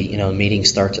usually, the meeting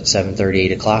starts at 7:30,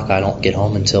 8 o'clock. I don't get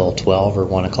home until 12 or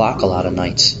 1 o'clock a lot of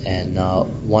nights. And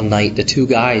one night, the two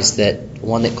guys,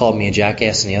 one that called me a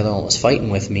jackass and the other one was fighting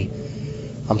with me,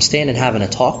 I'm standing having a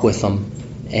talk with them,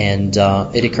 and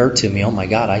it occurred to me, oh my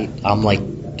God,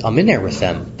 I'm in there with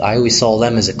them. I always saw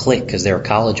them as a clique because they were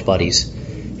college buddies,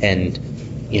 and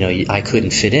I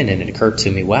couldn't fit in, and it occurred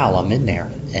to me, wow, I'm in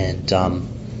there. And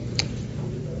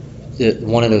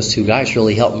one of those two guys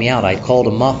really helped me out. I called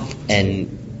him up,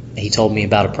 and he told me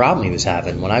about a problem he was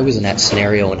having. When I was in that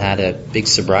scenario and had a big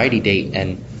sobriety date,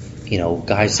 and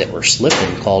guys that were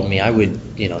slipping called me, I would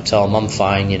tell them I'm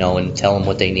fine, and tell them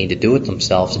what they need to do with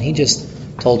themselves. And he just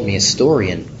told me a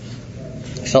story, and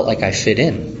I felt like I fit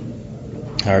in.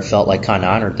 I felt like kind of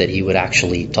honored that he would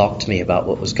actually talk to me about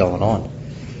what was going on.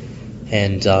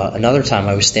 And another time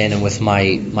I was standing with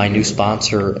my new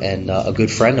sponsor and a good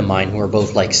friend of mine who were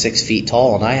both like 6 feet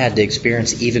tall, and I had the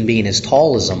experience even being as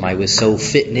tall as them. I was so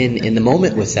fitting in the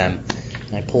moment with them.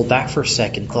 And I pulled back for a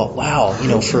second and thought, wow,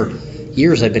 for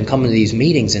years I've been coming to these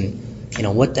meetings, and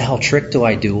what the hell trick do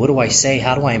I do? What do I say?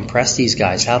 How do I impress these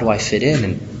guys? How do I fit in?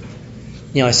 And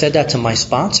I said that to my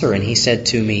sponsor, and he said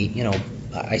to me,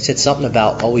 I said something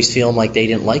about always feeling like they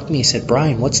didn't like me. He said,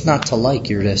 Brian, what's not to like?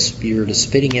 You're the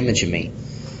spitting image of me.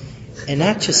 And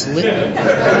that just lit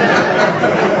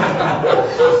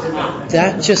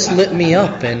me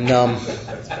up. And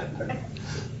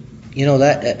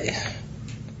that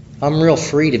I'm real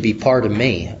free to be part of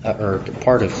me, or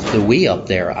part of the we up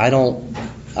there. I don't,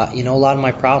 a lot of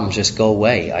my problems just go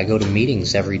away. I go to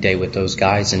meetings every day with those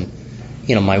guys, and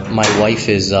my wife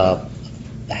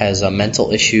has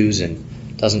mental issues and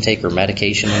doesn't take her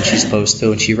medication when she's supposed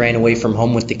to, and she ran away from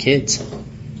home with the kids.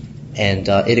 And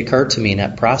it occurred to me in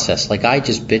that process, like I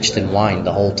just bitched and whined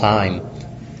the whole time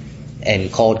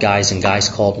and called guys, and guys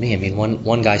called me. I mean,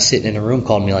 one guy sitting in a room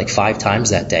called me like 5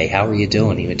 times that day. How are you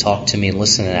doing? He would talk to me and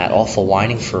listen to that awful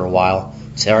whining for a while.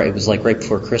 Say, all right, it was like right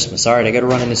before Christmas. All right, I got to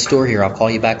run in the store here. I'll call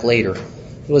you back later.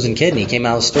 He wasn't kidding. He came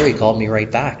out of the store. He called me right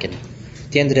back. And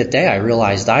at the end of the day, I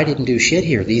realized I didn't do shit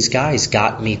here. These guys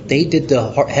got me. They did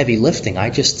the heavy lifting.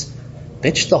 I just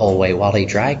bitched the whole way while they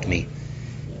dragged me.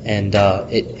 And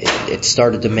it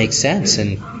started to make sense.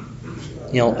 And,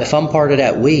 you know, if I'm part of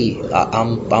that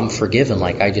I'm forgiven.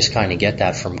 Like, I just kind of get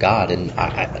that from God. And,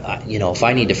 I, you know, if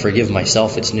I need to forgive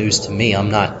myself, it's news to me. I'm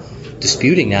not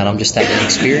disputing that. I'm just having an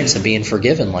experience of being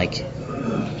forgiven. Like,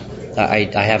 I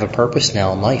have a purpose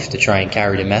now in life to try and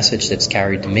carry the message that's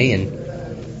carried to me, and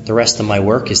the rest of my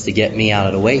work is to get me out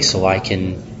of the way so I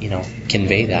can, you know,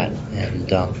 convey that. And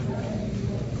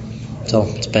so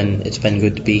it's been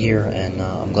good to be here, and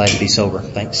I'm glad to be sober.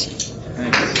 Thanks.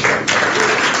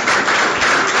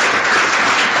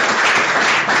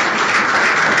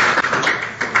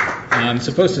 I'm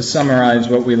supposed to summarize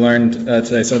what we learned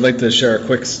today, so I'd like to share a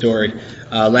quick story.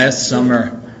 Last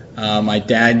summer, my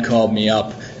dad called me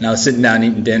up, and I was sitting down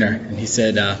eating dinner, and he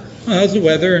said, how's the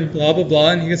weather, and blah, blah,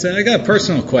 blah. And he said, I got a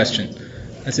personal question.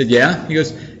 I said, yeah? He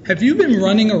goes, have you been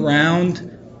running around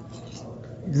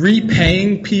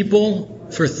repaying people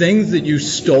for things that you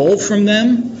stole from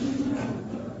them?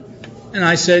 And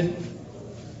I said,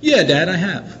 yeah, Dad, I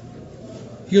have.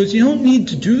 He goes, you don't need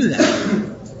to do that.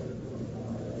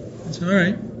 I said, all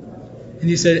right. And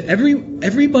he said,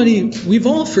 everybody, we've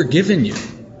all forgiven you.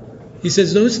 He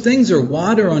says, those things are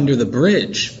water under the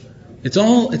bridge. It's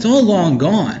all long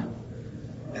gone.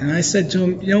 And I said to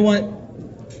him, you know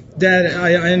what, Dad,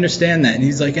 I understand that. And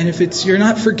he's like, and if you're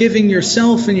not forgiving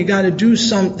yourself and you got to do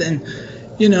something,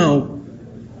 you know,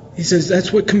 he says,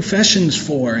 that's what confession's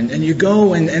for. And you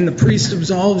go and the priest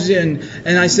absolves you.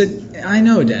 And I said, I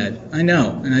know, Dad, I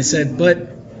know. And I said,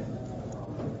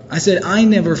 I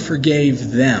never forgave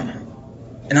them.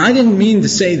 And I didn't mean to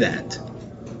say that.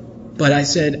 But I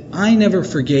said, I never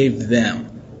forgave them.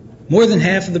 More than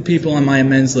half of the people on my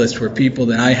amends list were people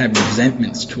that I had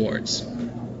resentments towards.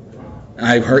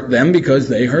 I hurt them because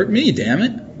they hurt me, damn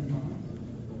it.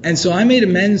 And so I made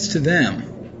amends to them.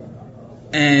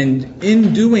 And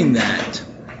in doing that,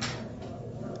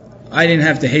 I didn't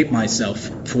have to hate myself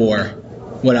for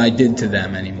what I did to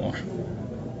them anymore.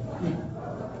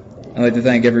 I'd like to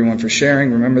thank everyone for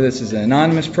sharing. Remember, this is an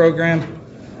anonymous program.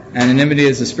 Anonymity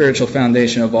is the spiritual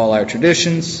foundation of all our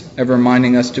traditions, ever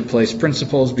reminding us to place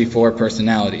principles before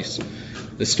personalities.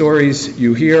 The stories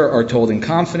you hear are told in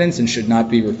confidence and should not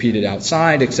be repeated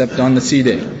outside except on the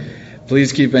CD.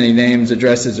 Please keep any names,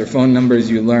 addresses, or phone numbers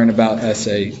you learn about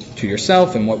SA to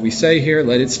yourself, and what we say here,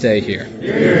 let it stay here.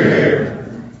 Yeah.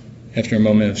 After a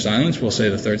moment of silence, we'll say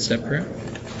the third step prayer.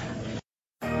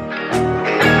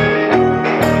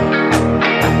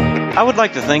 I would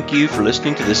like to thank you for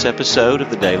listening to this episode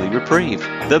of the Daily Reprieve,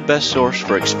 the best source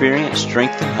for experience,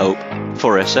 strength, and hope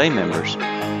for SA members.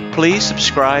 Please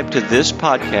subscribe to this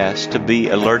podcast to be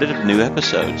alerted of new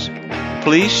episodes.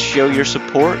 Please show your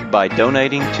support by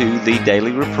donating to the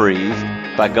Daily Reprieve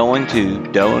by going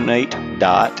to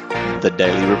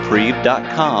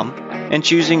donate.thedailyreprieve.com and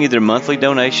choosing either monthly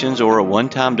donations or a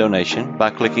one-time donation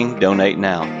by clicking Donate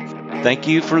Now. Thank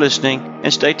you for listening,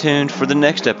 and stay tuned for the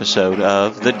next episode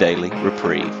of The Daily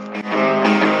Reprieve.